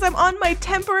thoughts because I'm on my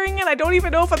tempering and I don't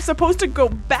even know if I'm supposed to go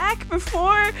back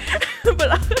before.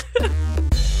 But